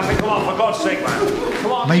it, man. Come on, for God's sake, man.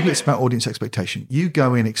 Come on. Maybe it's about audience expectation. You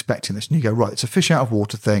go in expecting this and you go, right, it's a fish out of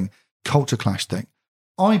water thing, culture clash thing.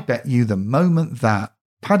 I bet you the moment that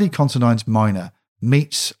Paddy Considine's Minor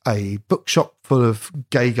meets a bookshop full of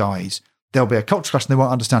gay guys, there'll be a culture clash and they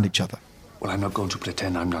won't understand each other. Well, I'm not going to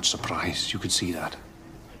pretend I'm not surprised. You could see that.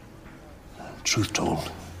 Truth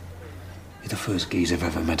told, you're the first gays I've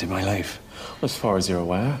ever met in my life. As far as you're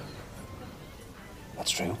aware. That's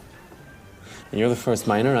true. And you're the first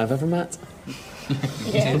minor I've ever met.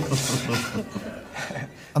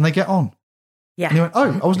 And they get on. Yeah. And you went,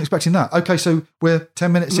 oh, I wasn't expecting that. Okay, so we're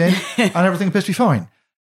 10 minutes in and everything appears to be fine.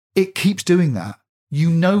 It keeps doing that. You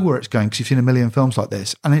know where it's going because you've seen a million films like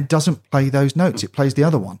this, and it doesn't play those notes. It plays the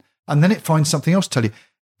other one. And then it finds something else to tell you.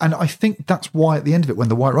 And I think that's why at the end of it, when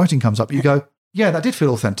the white writing comes up, you go, yeah, that did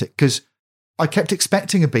feel authentic because I kept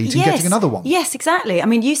expecting a beat and getting another one. Yes, exactly. I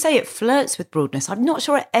mean, you say it flirts with broadness. I'm not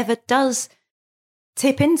sure it ever does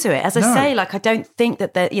tip into it. As I say, like, I don't think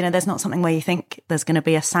that there's not something where you think there's going to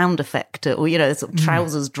be a sound effect or, sort of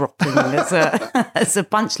trousers dropping as a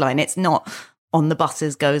punchline. It's not on the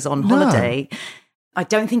buses goes on holiday. I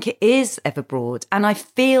don't think it is ever broad. And I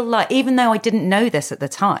feel like, even though I didn't know this at the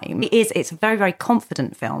time, it's a very, very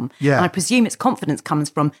confident film. Yeah. And I presume its confidence comes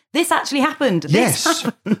from, this actually happened. Yes. This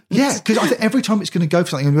happened. Yeah, because I think every time it's going to go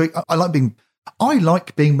for something, I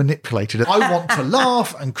like being manipulated. I want to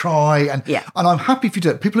laugh and cry. And I'm happy if you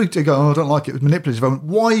do it. People who go, oh, I don't like it, it was manipulative.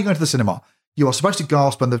 Why are you going to the cinema? You are supposed to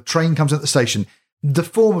gasp when the train comes at the station. The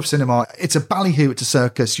form of cinema, it's a ballyhoo, it's a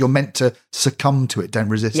circus. You're meant to succumb to it, don't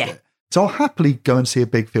resist it. So I'll happily go and see a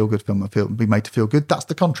big feel-good film and be made to feel good. That's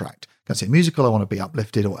the contract. Go and see a musical, I want to be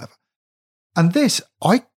uplifted or whatever. And this,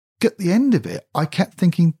 at the end of it, I kept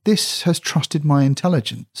thinking, this has trusted my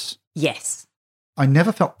intelligence. Yes. I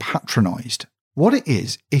never felt patronised. What it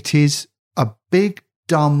is a big,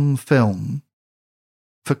 dumb film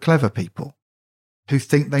for clever people who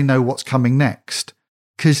think they know what's coming next.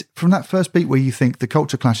 Because from that first beat where you think the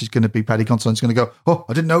culture clash is going to be Paddy Considine's going to go, oh,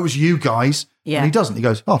 I didn't know it was you guys. Yeah. And he doesn't. He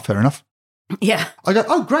goes, oh, fair enough. Yeah. I go,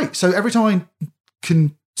 oh, great. So every time I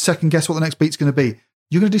can second guess what the next beat's going to be,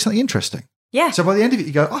 you're going to do something interesting. Yeah. So by the end of it,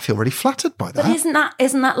 you go, I feel really flattered by that. But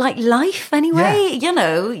isn't that like life anyway?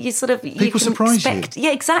 Yeah. You sort of... People surprise you.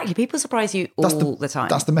 Yeah, exactly. People surprise you all the time.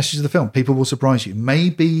 That's the message of the film. People will surprise you.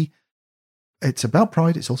 Maybe it's about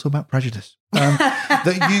pride. It's also about prejudice.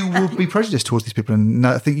 That you will be prejudiced towards these people and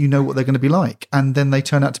think you know what they're going to be like. And then they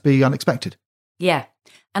turn out to be unexpected. Yeah.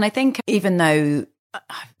 And I think even though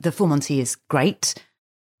the Full Monty is great,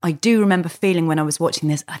 I do remember feeling when I was watching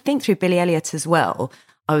this, I think through Billy Elliot as well,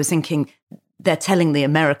 I was thinking they're telling the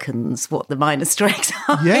Americans what the minor strikes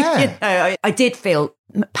are. Yeah. I did feel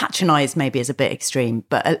patronised maybe is a bit extreme,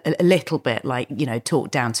 but a little bit like,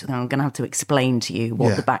 talked down to, I'm going to have to explain to you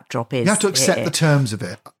what the backdrop is. You have to accept the terms of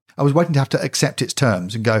it. I was waiting to have to accept its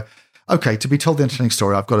terms and go, okay, to be told the entertaining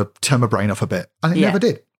story, I've got to turn my brain off a bit. And it never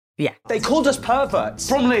did. Yeah. They called us perverts.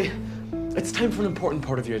 Bromley, it's time for an important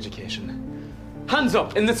part of your education. Hands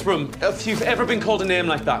up in this room if you've ever been called a name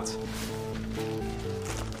like that.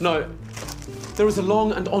 Now, there is a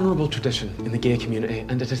long and honourable tradition in the gay community,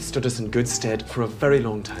 and it has stood us in good stead for a very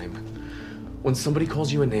long time. When somebody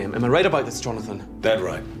calls you a name, am I right about this, Jonathan? Dead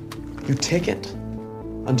right. You take it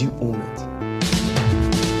and you own it.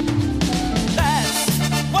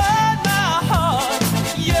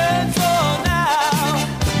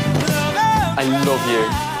 I love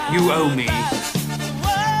you. You owe me.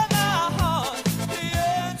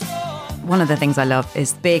 One of the things I love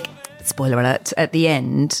is big, spoiler alert, at the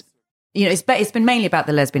end, you know, it's been mainly about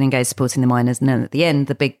the lesbian and gay supporting the miners, and then at the end,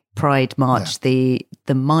 the big pride march, the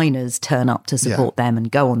miners turn up to support them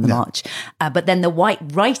and go on the march. But then the white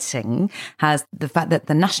writing has the fact that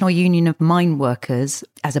the National Union of Mine Workers,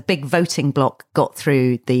 as a big voting bloc, got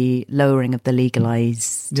through the lowering of the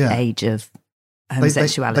legalised age of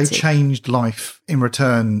homosexuality. They changed life in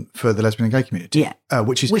return for the lesbian and gay community.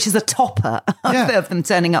 Which is a topper of them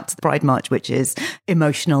turning up to the Pride March, which is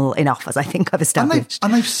emotional enough, as I think I've established.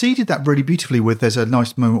 And they've seeded that really beautifully with, there's a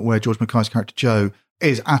nice moment where George Mackay's character Joe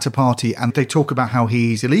is at a party and they talk about how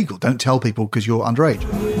he's illegal. Don't tell people because you're underage.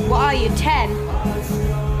 What are you, 10?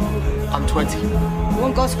 I'm 20. You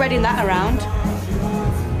won't go spreading that around.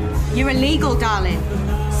 You're illegal, darling.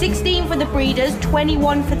 16 for the breeders,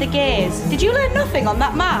 21 for the gays. Did you learn nothing on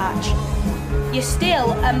that march? You're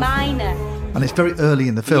still a minor. And it's very early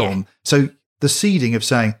in the film. So the seeding of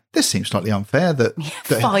saying, this seems slightly unfair that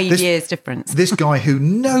 5 years difference. This guy who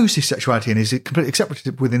knows his sexuality and is completely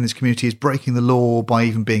accepted within this community is breaking the law by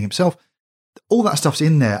even being himself. All that stuff's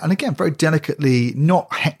in there. And again, very delicately, not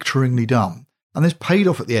hectoringly done. And it's paid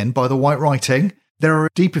off at the end by the white writing. There are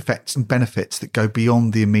deep effects and benefits that go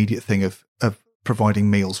beyond the immediate thing of providing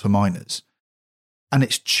meals for miners. And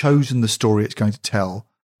it's chosen the story it's going to tell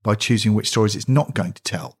by choosing which stories it's not going to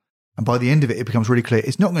tell. And by the end of it, it becomes really clear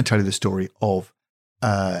it's not going to tell you the story of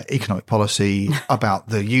economic policy, about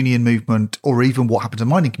the union movement, or even what happened to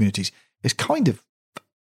mining communities. It's kind of,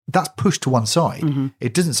 that's pushed to one side. Mm-hmm.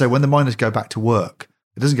 It doesn't say when the miners go back to work,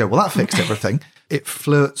 it doesn't go, well, that fixed everything. It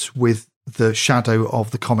flirts with the shadow of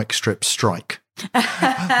the comic strip Strike.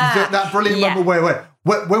 that brilliant moment where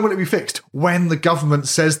when will it be fixed? When the government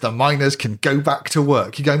says the miners can go back to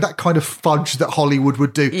work. You're going, that kind of fudge that Hollywood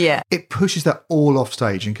would do. Yeah. It pushes that all off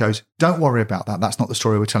stage and goes, don't worry about that. That's not the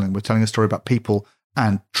story we're telling. We're telling a story about people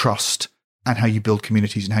and trust and how you build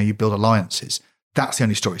communities and how you build alliances. That's the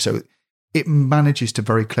only story. So it manages to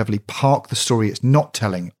very cleverly park the story it's not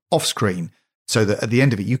telling off screen so that at the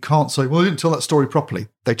end of it, you can't say, well, I didn't tell that story properly.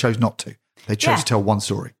 They chose not to. They chose to tell one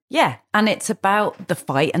story. Yeah, and it's about the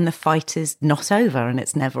fight, and the fight is not over, and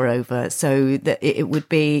it's never over. So that it would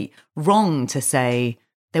be wrong to say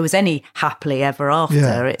there was any happily ever after.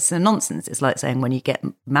 Yeah. It's a nonsense. It's like saying when you get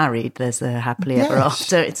married, there's a happily ever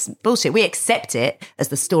after. It's bullshit. We accept it as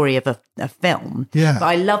the story of a film. Yeah. But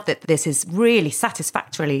I love that this is really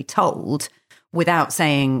satisfactorily told without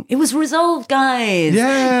saying, it was resolved, guys.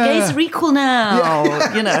 Yeah. Gays are equal now.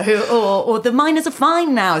 Yeah. You know, or the miners are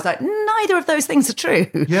fine now. It's like, neither of those things are true.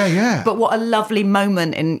 Yeah, yeah. But what a lovely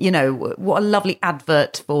moment and, you know, what a lovely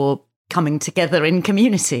advert for coming together in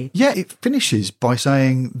community. Yeah, it finishes by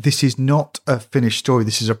saying this is not a finished story.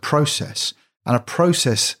 This is a process, and a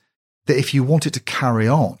process that if you want it to carry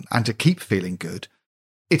on and to keep feeling good,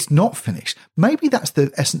 it's not finished. Maybe that's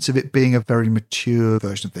the essence of it being a very mature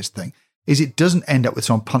version of this thing. Is it doesn't end up with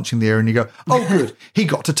someone punching the air and you go, oh, good, he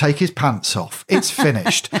got to take his pants off. It's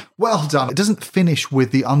finished. Well done. It doesn't finish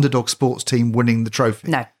with the underdog sports team winning the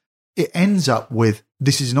trophy. No. It ends up with,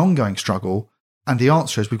 this is an ongoing struggle, and the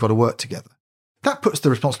answer is we've got to work together. That puts the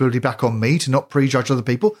responsibility back on me to not prejudge other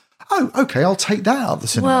people. Oh, okay, I'll take that out of the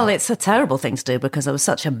cinema. Well, it's a terrible thing to do because I was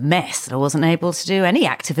such a mess that I wasn't able to do any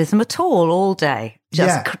activism at all day.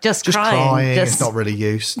 Just crying. It's not really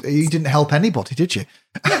use. You didn't help anybody, did you?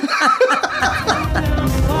 This is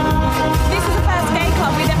the first gay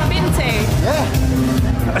club we've ever been to.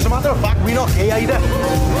 Yeah. As a matter of fact, we're not gay either.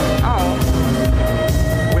 Oh.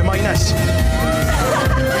 We're minors.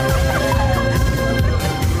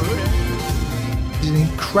 It's an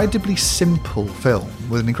incredibly simple film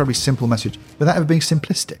with an incredibly simple message without ever being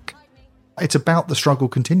simplistic. It's about the struggle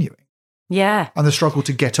continuing. Yeah. And the struggle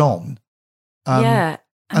to get on. Yeah.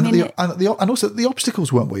 And also the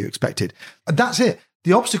obstacles weren't what you expected. And that's it.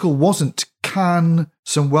 The obstacle wasn't, can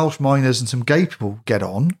some Welsh miners and some gay people get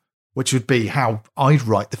on, which would be how I'd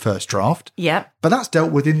write the first draft. Yeah. But that's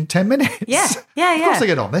dealt with in 10 minutes. Yeah. Of course they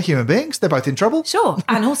get on. They're human beings. They're both in trouble. Sure.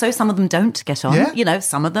 And also some of them don't get on. Yeah. You know,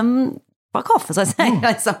 some of them fuck off, as I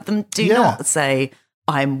say. Some of them do not say,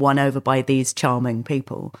 I'm won over by these charming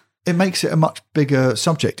people. It makes it a much bigger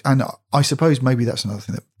subject. And I suppose maybe that's another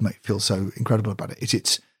thing that feels so incredible about it.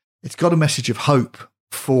 It's got a message of hope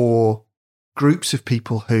for groups of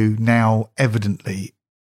people who now evidently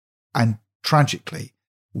and tragically,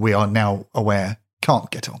 we are now aware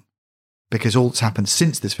can't get on. Because all that's happened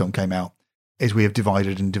since this film came out is we have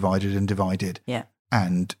divided and divided and divided. Yeah.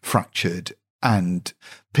 And fractured, and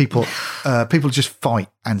people just fight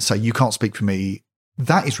and say, you can't speak for me,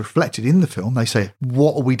 that is reflected in the film. They say,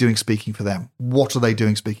 what are we doing speaking for them? What are they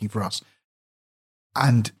doing speaking for us?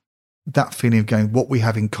 And that feeling of going, what we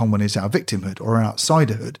have in common is our victimhood or our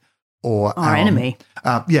outsiderhood or our enemy.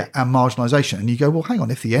 Our marginalisation. And you go, well, hang on,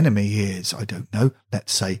 if the enemy is, I don't know,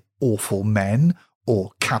 let's say awful men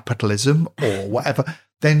or capitalism or whatever,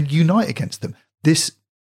 then unite against them. This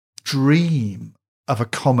dream of a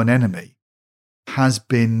common enemy has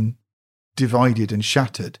been divided and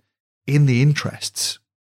shattered in the interests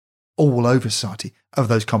all over society of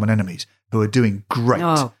those common enemies who are doing great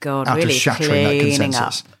out really of shattering that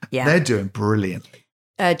consensus. Up. Yeah. They're doing brilliantly.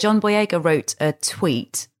 John Boyega wrote a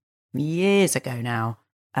tweet years ago now,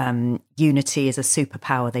 unity is a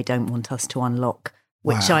superpower they don't want us to unlock,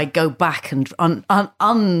 which I go back and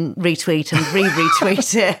retweet and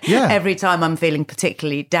re-retweet it every time I'm feeling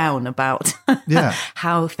particularly down about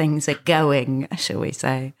how things are going, shall we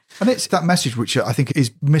say. And it's that message which I think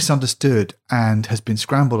is misunderstood and has been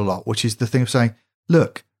scrambled a lot, which is the thing of saying,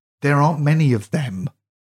 look, there aren't many of them,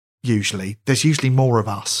 usually. There's usually more of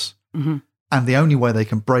us. Mm-hmm. And the only way they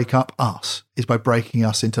can break up us is by breaking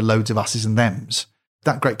us into loads of us's and thems.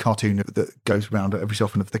 That great cartoon that goes around every so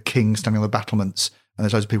often of the king standing on the battlements and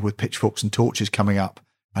there's loads of people with pitchforks and torches coming up.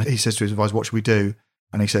 And he says to his advisor, what should we do?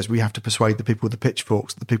 And he says, we have to persuade the people with the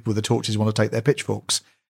pitchforks that the people with the torches want to take their pitchforks.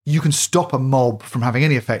 You can stop a mob from having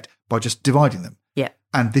any effect by just dividing them. Yeah.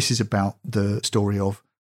 And this is about the story of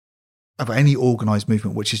any organised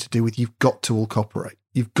movement, which is to do with you've got to all cooperate.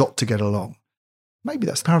 You've got to get along. Maybe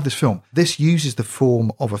that's the power of this film. This uses the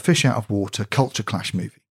form of a fish out of water culture clash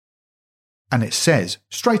movie. And it says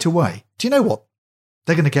straight away, do you know what?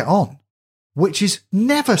 They're going to get on, which is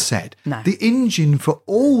never said. No. The engine for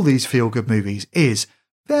all these feel-good movies is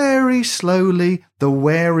very slowly the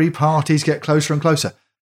wary parties get closer and closer.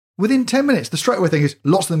 Within 10 minutes, the straightaway thing is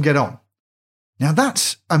lots of them get on. Now,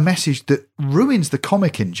 that's a message that ruins the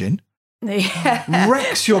comic engine,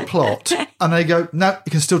 wrecks your plot, and they go, no,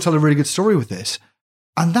 you can still tell a really good story with this.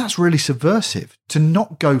 And that's really subversive to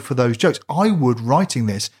not go for those jokes. I would, writing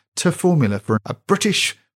this to formula for a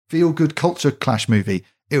British feel-good culture clash movie,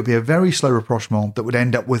 it would be a very slow rapprochement that would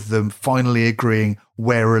end up with them finally agreeing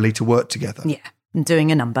warily to work together. Yeah, and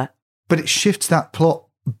doing a number. But it shifts that plot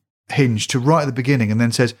hinge to right at the beginning and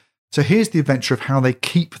then says, so here's the adventure of how they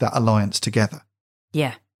keep that alliance together.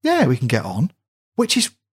 Yeah. Yeah, we can get on, which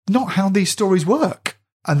is not how these stories work.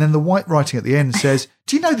 And then the white writing at the end says,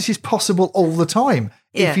 do you know this is possible all the time?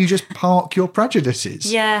 If you just park your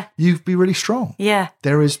prejudices, you'd be really strong. Yeah.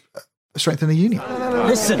 There is strength in the union.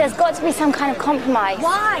 Listen. There's got to be some kind of compromise.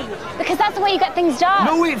 Why? Because that's the way you get things done.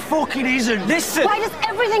 No, it fucking isn't. Listen. Why does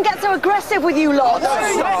everything get so aggressive with you lot?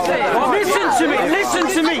 Listen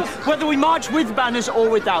to me. Whether we march with banners or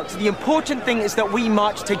without, the important thing is that we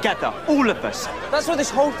march together, all of us. That's what this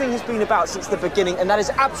whole thing has been about since the beginning, and that is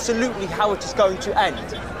absolutely how it is going to end.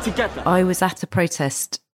 Together. I was at a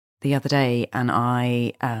protest the other day and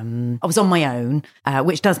I was on my own,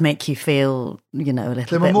 which does make you feel, a little bit more.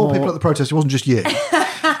 There were more people at the protest. It wasn't just you.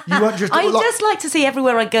 You weren't just. I just like to see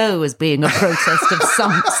everywhere I go as being a protest of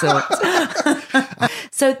some sort.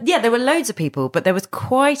 So yeah, there were loads of people, but there was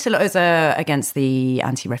quite a lot. It was against the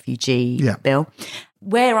anti-refugee bill.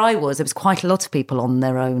 Where I was, there was quite a lot of people on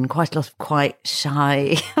their own, quite a lot of quite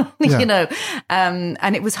shy,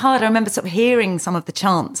 and it was hard. I remember sort of hearing some of the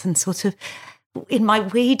chants and sort of in my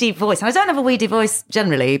weedy voice. And I don't have a weedy voice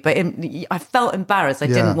generally, but I felt embarrassed. I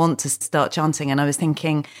didn't want to start chanting. And I was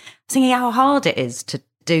thinking how hard it is to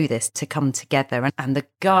do this, to come together. And the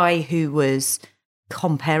guy who was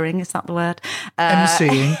comparing, is that the word?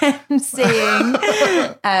 emceeing.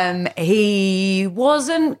 He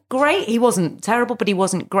wasn't great. He wasn't terrible, but he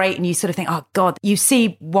wasn't great. And you sort of think, oh God, you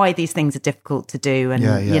see why these things are difficult to do. And,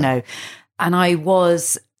 and I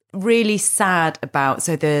was really sad about,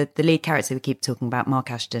 so the lead character we keep talking about,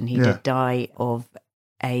 Mark Ashton, he did die of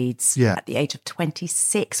AIDS at the age of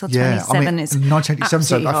 26 or 27. It's 1987,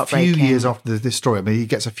 so a few years after this story. I mean, he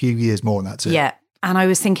gets a few years more than that too. Yeah. And I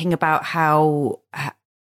was thinking about how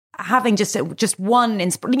having just one,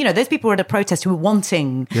 those people were at a protest who were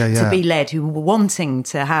wanting to be led, who were wanting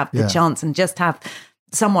to have the chance and just have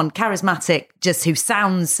someone charismatic, just who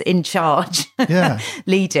sounds in charge,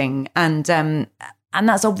 leading. And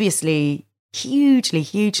that's obviously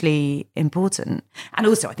hugely important. And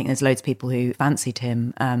also I think there's loads of people who fancied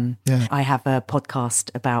him. I have a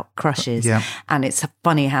podcast about crushes, and it's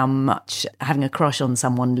funny how much having a crush on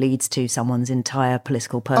someone leads to someone's entire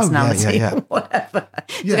political personality or whatever.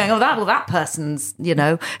 Going, that person's,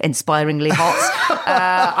 inspiringly hot.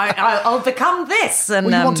 I'll become this. And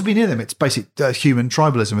you want to be near them. It's basic human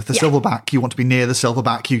tribalism. If the silverback, you want to be near the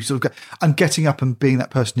silverback. You sort of and getting up and being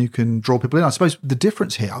that person who can draw people in. I suppose the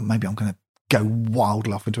difference here, maybe I'm going to go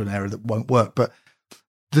wildly off into an area that won't work, but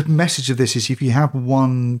the message of this is if you have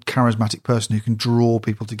one charismatic person who can draw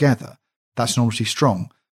people together, that's enormously strong.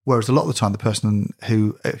 Whereas a lot of the time, the person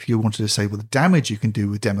who, if you wanted to say, well, the damage you can do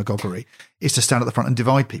with demagoguery is to stand at the front and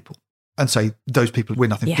divide people and say, those people, we're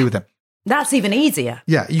nothing to do with them. That's even easier.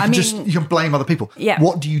 Yeah, you can blame other people. Yeah.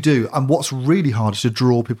 What do you do? And what's really hard is to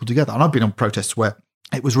draw people together. And I've been on protests where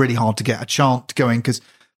it was really hard to get a chant going because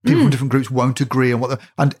people from different groups won't agree on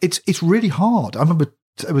and it's really hard. I remember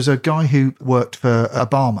there was a guy who worked for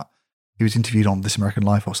Obama. He was interviewed on This American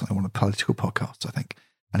Life or something, one of the political podcasts, I think.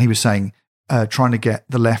 And he was saying, trying to get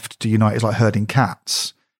the left to unite is like herding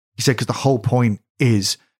cats. He said, because the whole point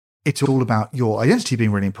is it's all about your identity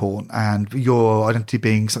being really important and your identity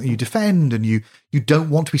being something you defend, and you don't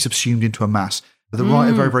want to be subsumed into a mass. The right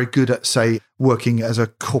are very, very good at, say, working as a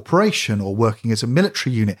corporation or working as a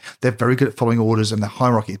military unit. They're very good at following orders and the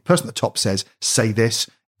hierarchy. The person at the top says, say this.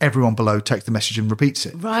 Everyone below takes the message and repeats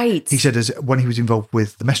it. Right. He said, when he was involved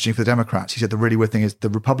with the messaging for the Democrats, he said the really weird thing is the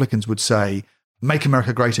Republicans would say, make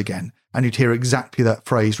America great again. And you'd hear exactly that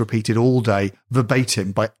phrase repeated all day,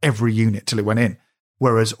 verbatim, by every unit till it went in.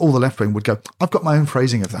 Whereas all the left wing would go, I've got my own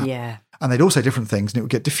phrasing of that. Yeah. And they'd all say different things and it would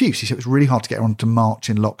get diffused. He said it was really hard to get everyone to march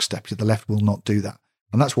in lockstep. He said the left will not do that.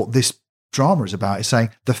 And that's what this drama is about, is saying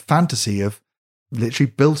the fantasy of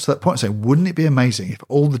literally builds to that point, saying, wouldn't it be amazing if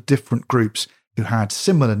all the different groups who had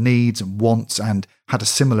similar needs and wants and had a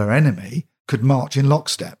similar enemy could march in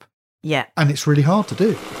lockstep? Yeah. And it's really hard to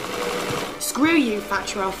do. Screw you,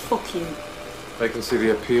 Thatcher, I'll fuck you. I can see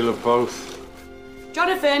the appeal of both.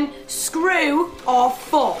 Jonathan, screw or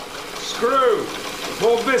fuck? Screw!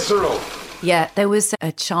 More visceral. Yeah, there was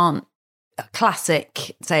a chant, a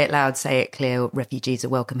classic, say it loud, say it clear, refugees are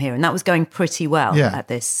welcome here. And that was going pretty well at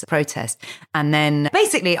this protest. And then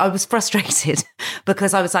basically I was frustrated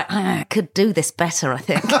because I was like, I could do this better, I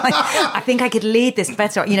think. I think I could lead this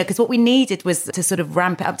better, because what we needed was to sort of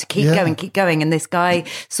ramp it up, to keep going. And this guy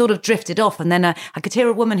sort of drifted off. And then I could hear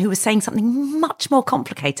a woman who was saying something much more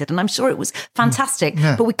complicated. And I'm sure it was fantastic,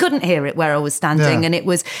 but we couldn't hear it where I was standing. And it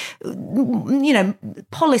was,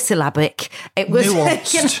 polysyllabic. It was,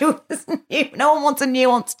 nuanced. No one wants a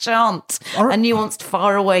nuanced chant, a nuanced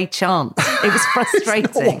faraway chant. It was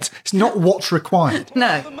frustrating. It's not what's required.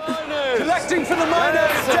 No. Collecting for the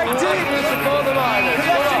miners! Deck deep! Collecting for the miners!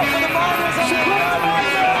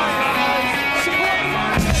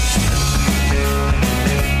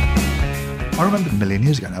 I remember a million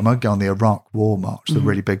years ago now, I might go on the Iraq War March, the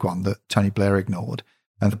really big one that Tony Blair ignored.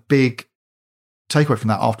 And the big takeaway from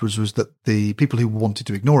that afterwards was that the people who wanted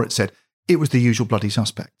to ignore it said, it was the usual bloody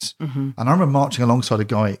suspects. And I remember marching alongside a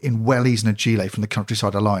guy in wellies and a gilet from the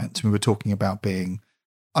Countryside Alliance. And we were talking about being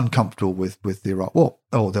uncomfortable with the Iraq War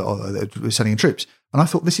or sending in troops. And I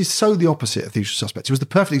thought, this is so the opposite of the usual suspects. It was the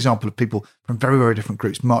perfect example of people from very, very different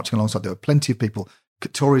groups marching alongside. There were plenty of people,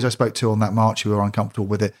 Tories I spoke to on that march, who were uncomfortable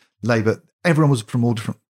with it, Labour, everyone was from all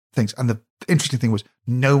different things. And the interesting thing was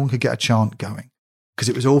no one could get a chant going, because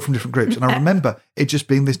it was all from different groups. And I remember it just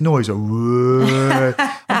being this noise of,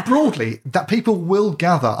 and broadly, that people will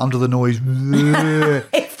gather under the noise.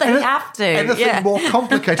 If they have to. Anything more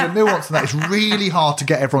complicated and nuanced than that, it's really hard to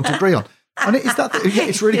get everyone to agree on. And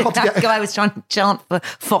it's really hard to get. That guy was trying to chant for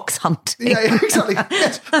fox hunting. Yeah, exactly.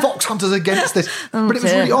 Yes, fox hunters against this. But it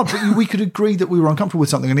was really odd. But we could agree that we were uncomfortable with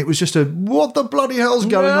something, and it was just a what the bloody hell's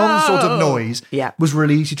going on sort of noise. Yeah, was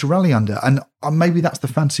really easy to rally under, and maybe that's the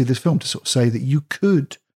fantasy of this film, to sort of say that you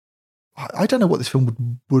could. I don't know what this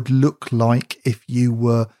film would look like if you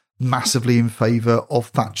were massively in favour of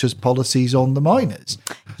Thatcher's policies on the miners.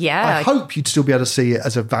 Yeah, I hope you'd still be able to see it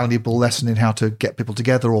as a valuable lesson in how to get people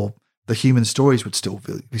together, or the human stories would still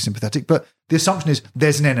be sympathetic. But the assumption is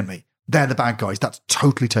there's an enemy. They're the bad guys. That's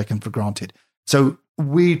totally taken for granted. So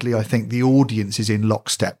weirdly, I think the audience is in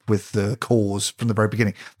lockstep with the cause from the very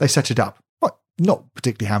beginning. They set it up, not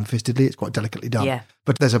particularly ham-fistedly. It's quite delicately done. Yeah.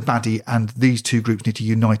 But there's a baddie and these two groups need to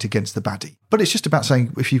unite against the baddie. But it's just about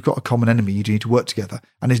saying if you've got a common enemy, you do need to work together.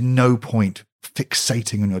 And there's no point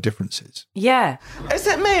fixating on your differences. Yeah. Is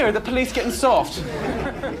it me or the police getting soft?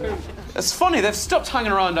 It's funny, they've stopped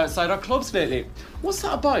hanging around outside our clubs lately. What's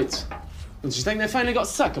that about? Do you think they finally got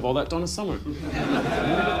sick of all that Donna Summer?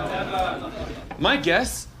 My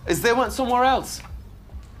guess is they went somewhere else.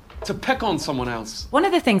 To pick on someone else. One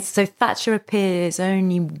of the things, so Thatcher appears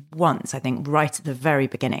only once, I think, right at the very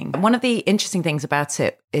beginning. One of the interesting things about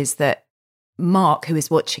it is that Mark, who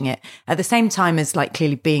is watching it, at the same time as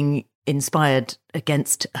clearly being inspired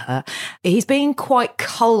against her. He's being quite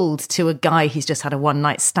cold to a guy he's just had a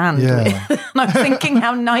one-night stand with. And I'm thinking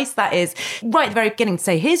how nice that is. Right at the very beginning to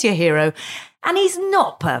say, here's your hero. And he's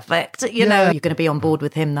not perfect. You know, you're going to be on board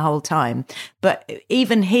with him the whole time. But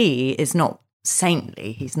even he is not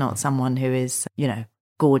saintly. He's not someone who is, you know,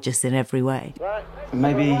 gorgeous in every way. Right.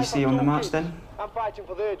 Maybe see you on the march then? I'm fighting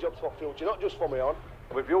for their jobs for future, not just for my own.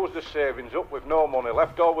 We've used the savings up with no money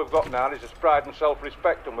left. All we've got now is just pride and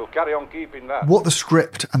self-respect, and we'll carry on keeping that. What the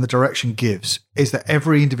script and the direction gives is that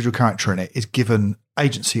every individual character in it is given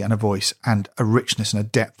agency and a voice and a richness and a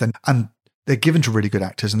depth, and they're given to really good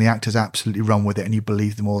actors, and the actors absolutely run with it, and you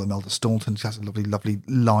believe them all. Imelda Staunton has a lovely, lovely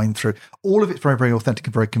line through. All of it's very, very authentic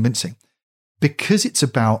and very convincing because it's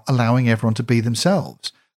about allowing everyone to be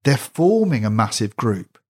themselves. They're forming a massive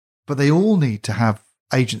group, but they all need to have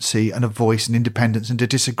agency and a voice and independence and to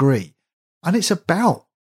disagree. And it's about,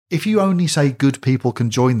 if you only say good people can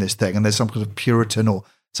join this thing and there's some kind of Puritan or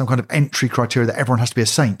some kind of entry criteria that everyone has to be a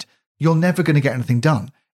saint, you're never going to get anything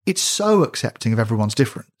done. It's so accepting of everyone's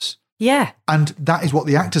difference. Yeah. And that is what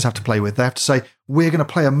the actors have to play with. They have to say, we're going to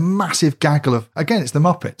play a massive gaggle of, again, it's the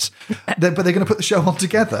Muppets, but they're going to put the show on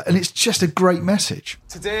together. And it's just a great message.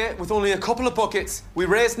 Today, with only a couple of buckets, we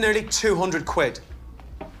raised nearly 200 quid.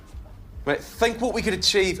 Right, think what we could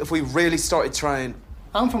achieve if we really started trying.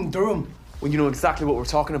 I'm from Durham. Well, you know exactly what we're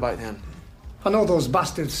talking about then. I know those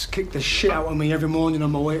bastards kick the shit out of me every morning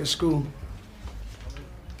on my way to school.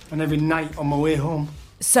 And every night on my way home.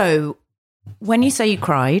 So, when you say you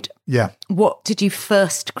cried, what did you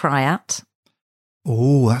first cry at?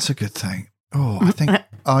 Oh, that's a good thing. Oh, I think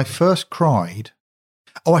I first cried.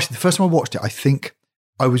 Oh, actually, the first time I watched it, I think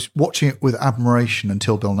I was watching it with admiration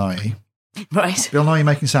until Bill Nighy. Right. Bill Nighy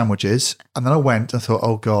making sandwiches. And then I went and thought,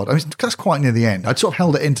 oh, God. I mean, that's quite near the end. I'd sort of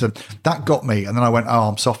held it into, that got me. And then I went, oh,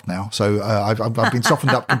 I'm soft now. So I've been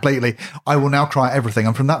softened up completely. I will now cry at everything.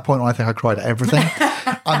 And from that point on, I think I cried at everything.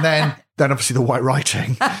 And then obviously the white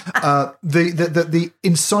writing. The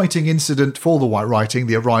inciting incident for the white writing,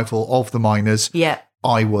 the arrival of the miners. Yeah.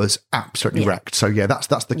 I was absolutely wrecked. So yeah, that's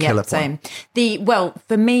the killer point. Same. Well,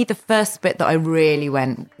 for me, the first bit that I really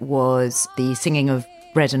went was the singing of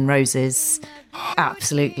Bread and Roses.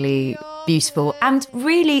 Absolutely beautiful and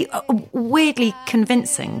really weirdly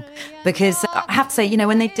convincing, because I have to say, you know,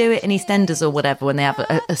 when they do it in EastEnders or whatever, when they have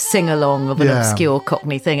a sing-along of an obscure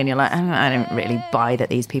Cockney thing and you're like, I don't really buy that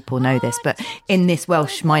these people know this, but in this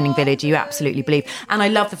Welsh mining village you absolutely believe. And I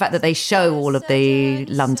love the fact that they show all of the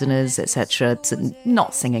Londoners, etc.,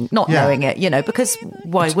 not singing, not knowing it, you know, because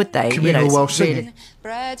why would they? Communal Welsh singing.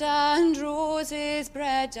 Bread and roses,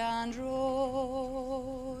 bread and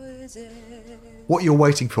roses. What you're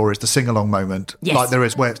waiting for is the sing-along moment, like there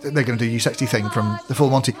is where they're going to do You Sexy Thing from the Full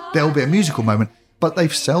Monty. There'll be a musical moment, but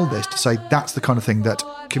they've sold this to say that's the kind of thing that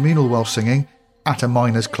communal Welsh singing at a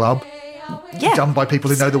miners' club, done by people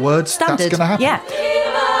who know the words, standard. That's going to happen. Yeah.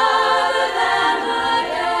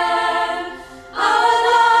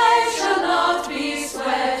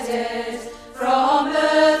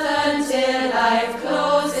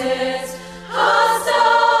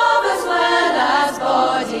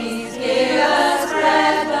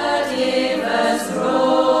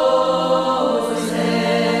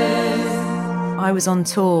 I was on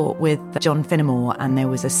tour with John Finnemore and there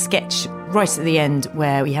was a sketch right at the end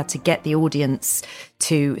where we had to get the audience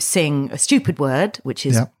to sing a stupid word, which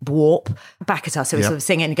is warp, back at us. So we sort of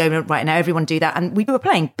sing it and go, right now, everyone do that. And we were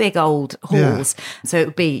playing big old halls. So it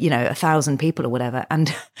would be, you know, 1,000 people or whatever.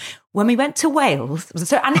 And when we went to Wales,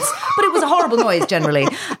 but it was a horrible noise generally,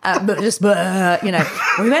 but just, you know,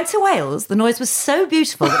 when we went to Wales, the noise was so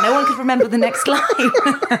beautiful that no one could remember the next line.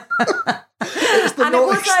 And it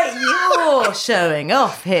was like, you're showing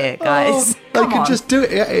off here, guys. They can just do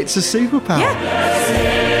it. It's a superpower.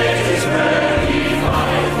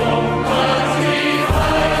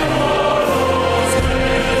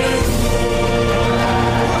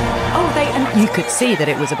 You could see that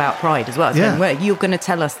it was about pride as well. So well, you're going to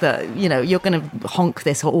tell us that, you know, you're going to honk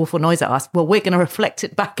this awful noise at us. Well, we're going to reflect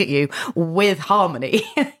it back at you with harmony.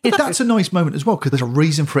 But that's a nice moment as well, because there's a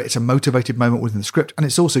reason for it. It's a motivated moment within the script. And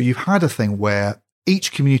it's also, you've had a thing where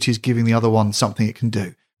each community is giving the other one something it can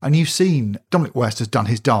do. And you've seen Dominic West has done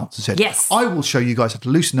his dance and said, yes, I will show you guys how to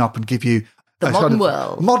loosen up and give you the modern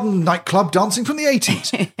world. Modern nightclub dancing from the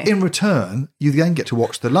 80s. In return, you then get to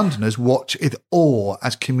watch the Londoners watch with awe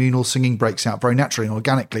as communal singing breaks out very naturally and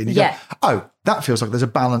organically. And you go, oh, that feels like there's a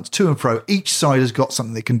balance to and fro. Each side has got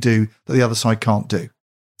something they can do that the other side can't do.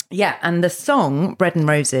 Yeah, and the song Bread and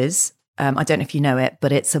Roses, I don't know if you know it,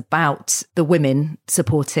 but it's about the women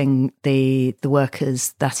supporting the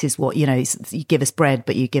workers. That is what, you know, you give us bread,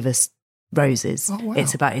 but you give us roses. Oh, wow.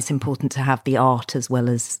 It's important to have the art as well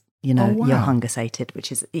as, you know, Oh, wow. you're hunger sated,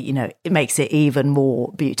 which is, you know, it makes it even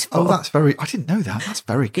more beautiful. Oh, I didn't know that. That's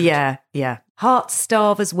very good. Yeah, yeah. Hearts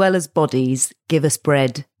starve as well as bodies. Give us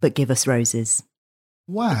bread, but give us roses.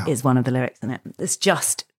 Wow. Is one of the lyrics in it. It's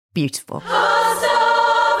just beautiful. Hearts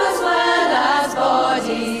starve as well as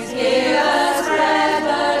bodies. Give us bread,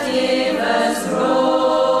 but give us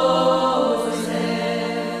roses.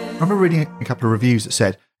 I remember reading a couple of reviews that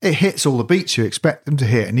said, it hits all the beats you expect them to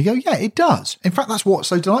hit. And you go, yeah, it does. In fact, that's what's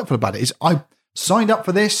so delightful about it, is I signed up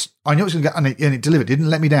for this. I knew it was going to get, and it delivered. It didn't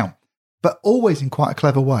let me down. But always in quite a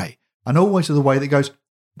clever way. And always in the way that goes,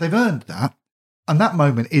 they've earned that. And that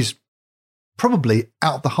moment is probably,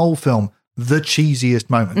 out of the whole film, the cheesiest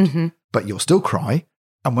moment. Mm-hmm. But you'll still cry.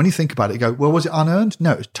 And when you think about it, you go, well, was it unearned?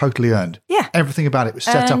 No, it was totally earned. Yeah. Everything about it was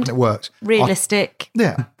set up and it works. Realistic.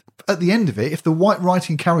 Yeah. At the end of it, if the white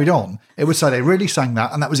writing carried on, it would say they really sang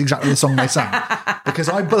that, and that was exactly the song they sang. Because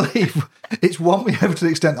I believe it's won me over to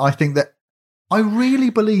the extent I think that I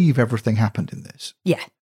really believe everything happened in this. Yeah.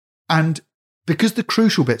 And because the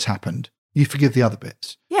crucial bits happened, you forgive the other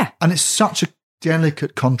bits. Yeah. And it's such a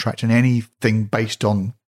delicate contract in anything based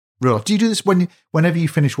on real life. Do you do this whenever you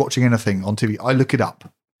finish watching anything on TV? I look it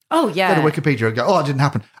up. Oh, yeah. Go to Wikipedia and go, oh, it didn't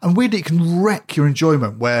happen. And weirdly, it can wreck your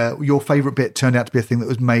enjoyment where your favourite bit turned out to be a thing that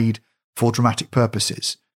was made for dramatic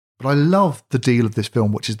purposes. But I love the deal of this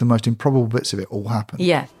film, which is the most improbable bits of it all happen.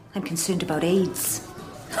 Yeah. I'm concerned about AIDS.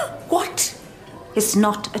 What? It's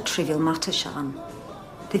not a trivial matter, Sean.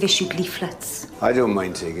 They've issued leaflets. I don't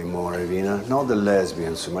mind taking more, Irina. Not the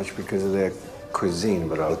lesbians so much because of their cuisine,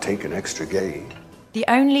 but I'll take an extra gay. The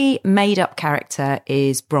only made-up character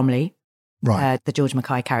is Bromley. Right. The George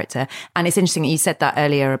Mackay character. And it's interesting that you said that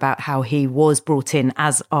earlier about how he was brought in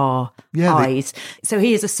as our eyes. So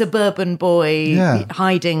he is a suburban boy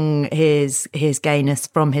hiding his gayness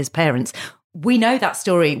from his parents. We know that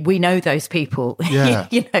story. We know those people. Yeah.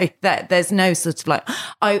 You know, that there's no sort of like,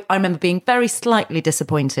 I remember being very slightly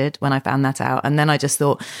disappointed when I found that out. And then I just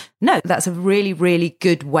thought, no, that's a really, really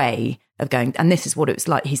good way of going. And this is what it was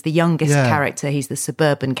like. He's the youngest character. He's the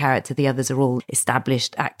suburban character. The others are all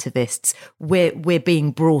established activists. We're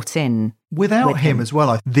being brought in. Without him as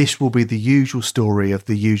well, this will be the usual story of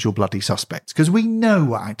the usual bloody suspects, because we know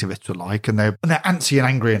what activists are like, and they're antsy and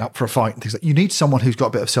angry and up for a fight and things like that. You need someone who's got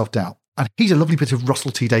a bit of self-doubt. And he's a lovely bit of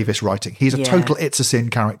Russell T Davies writing. He's a total It's a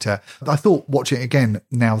Sin character. I thought watching it again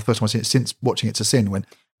now, the first time I've seen it since watching It's a Sin, when,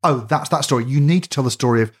 oh, that's that story. You need to tell the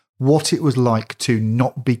story of what it was like to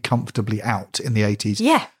not be comfortably out in the 80s.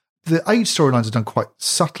 Yeah. The AIDS storylines are done quite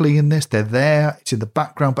subtly in this. They're there. It's in the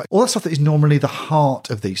background. But all that stuff that is normally the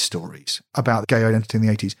heart of these stories about gay identity in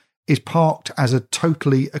the 80s is parked as a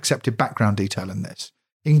totally accepted background detail in this,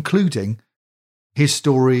 including his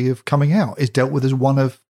story of coming out is dealt with as one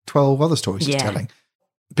of 12 other stories he's telling.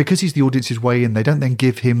 Because he's the audience's way in, they don't then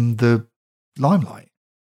give him the limelight.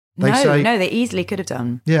 They easily could have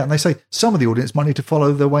done. Yeah, and they say some of the audience might need to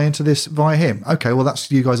follow their way into this via him. Okay, well,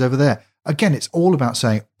 that's you guys over there. Again, it's all about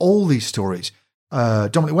saying all these stories.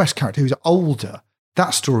 Dominic West's character, who's older,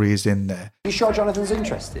 that story is in there. You sure Jonathan's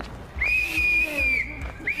interested?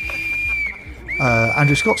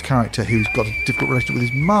 Andrew Scott's character, who's got a difficult relationship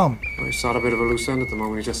with his mum. Well, he's at a bit of a loose end at the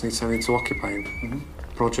moment. He just needs something to occupy him.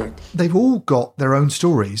 Project. They've all got their own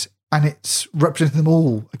stories, and it's representing them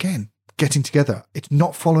all, again, getting together. It's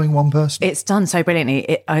not following one person. It's done so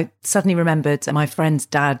brilliantly. I suddenly remembered my friend's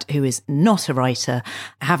dad, who is not a writer,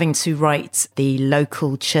 having to write the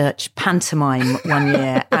local church pantomime one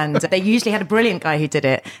year. And they usually had a brilliant guy who did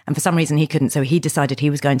it. And for some reason he couldn't. So he decided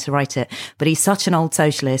he was going to write it. But he's such an old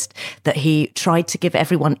socialist that he tried to give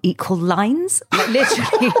everyone equal lines, like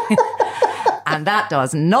literally. And that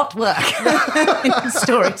does not work in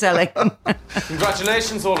storytelling.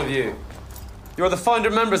 Congratulations, all of you. You're the founder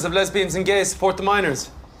members of Lesbians and Gays Support the Minors.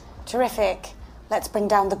 Terrific. Let's bring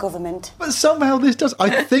down the government. But somehow this does.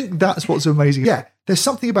 I think that's what's amazing. Yeah, there's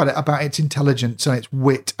something about it, about its intelligence and its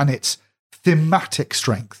wit and its thematic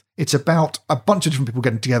strength. It's about a bunch of different people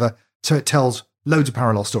getting together, so it tells loads of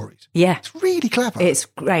parallel stories. Yeah. It's really clever. It's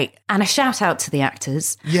great. And a shout out to the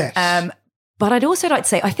actors. Yes. But I'd also like to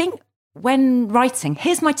say, I think when writing,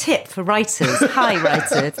 here's my tip for writers. Hi,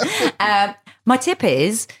 writers. My tip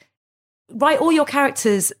is write all your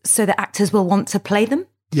characters so that actors will want to play them.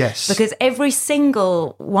 Yes. Because every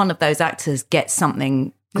single one of those actors gets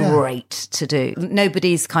something great to do.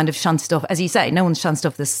 Nobody's kind of shunted off. As you say, no one's shunted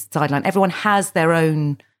off the sideline. Everyone has their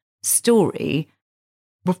own story.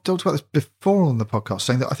 We've talked about this before on the podcast,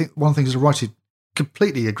 saying that I think one of the things as a writer,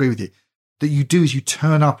 completely agree with you, that you do is you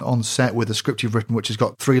turn up on set with a script you've written, which has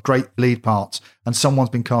got 3 great lead parts, and someone's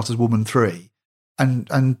been cast as woman 3.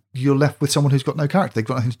 and you're left with someone who's got no character. They've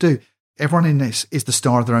got nothing to do. Everyone in this is the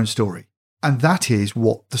star of their own story. And that is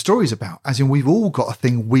what the story is about. As in, we've all got a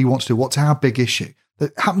thing we want to do. What's our big issue?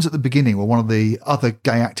 That happens at the beginning where one of the other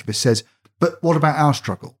gay activists says, but what about our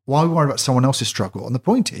struggle? Why worry about someone else's struggle? And the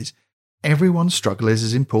point is, everyone's struggle is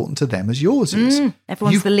as important to them as yours is.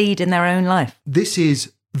 Everyone's the lead in their own life. This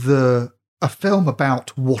is a film about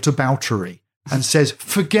whataboutery and says,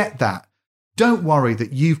 forget that. Don't worry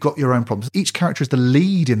that you've got your own problems. Each character is the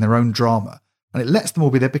lead in their own drama, and it lets them all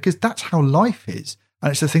be there because that's how life is.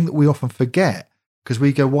 And it's the thing that we often forget because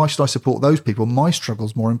we go, why should I support those people? My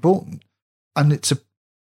struggle's more important. And it's a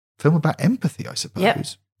film about empathy, I suppose. Yep.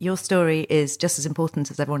 Your story is just as important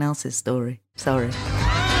as everyone else's story. Sorry.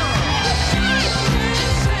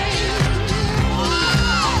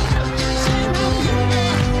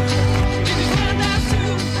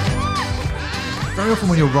 Very often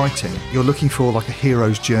when you're writing, you're looking for like a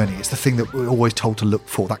hero's journey. It's the thing that we're always told to look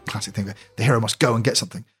for, that classic thing, the hero must go and get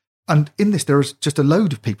something. And in this, there is just a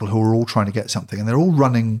load of people who are all trying to get something and they're all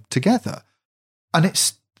running together. And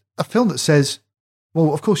it's a film that says,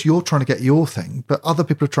 well, of course, you're trying to get your thing, but other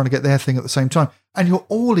people are trying to get their thing at the same time. And you're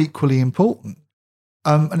all equally important.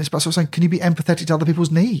 And it's about sort of saying, can you be empathetic to other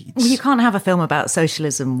people's needs? Well, you can't have a film about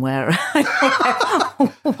socialism where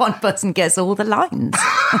one person gets all the lines.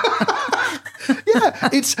 Yeah,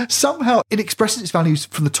 it's somehow, it expresses its values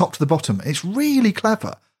from the top to the bottom. It's really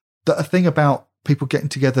clever that a thing about people getting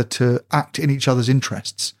together to act in each other's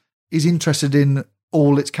interests is interested in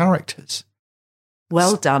all its characters.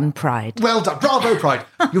 Well done, Pride. Well done. Bravo, Pride.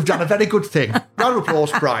 You've done a very good thing. Round of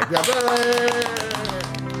applause, Pride.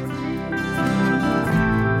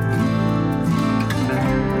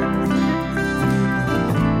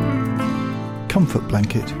 Comfort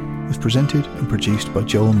Blanket was presented and produced by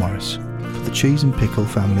Joel Morris for the Cheese and Pickle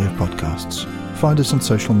family of podcasts. Find us on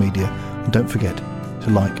social media and don't forget to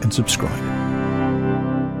like and subscribe.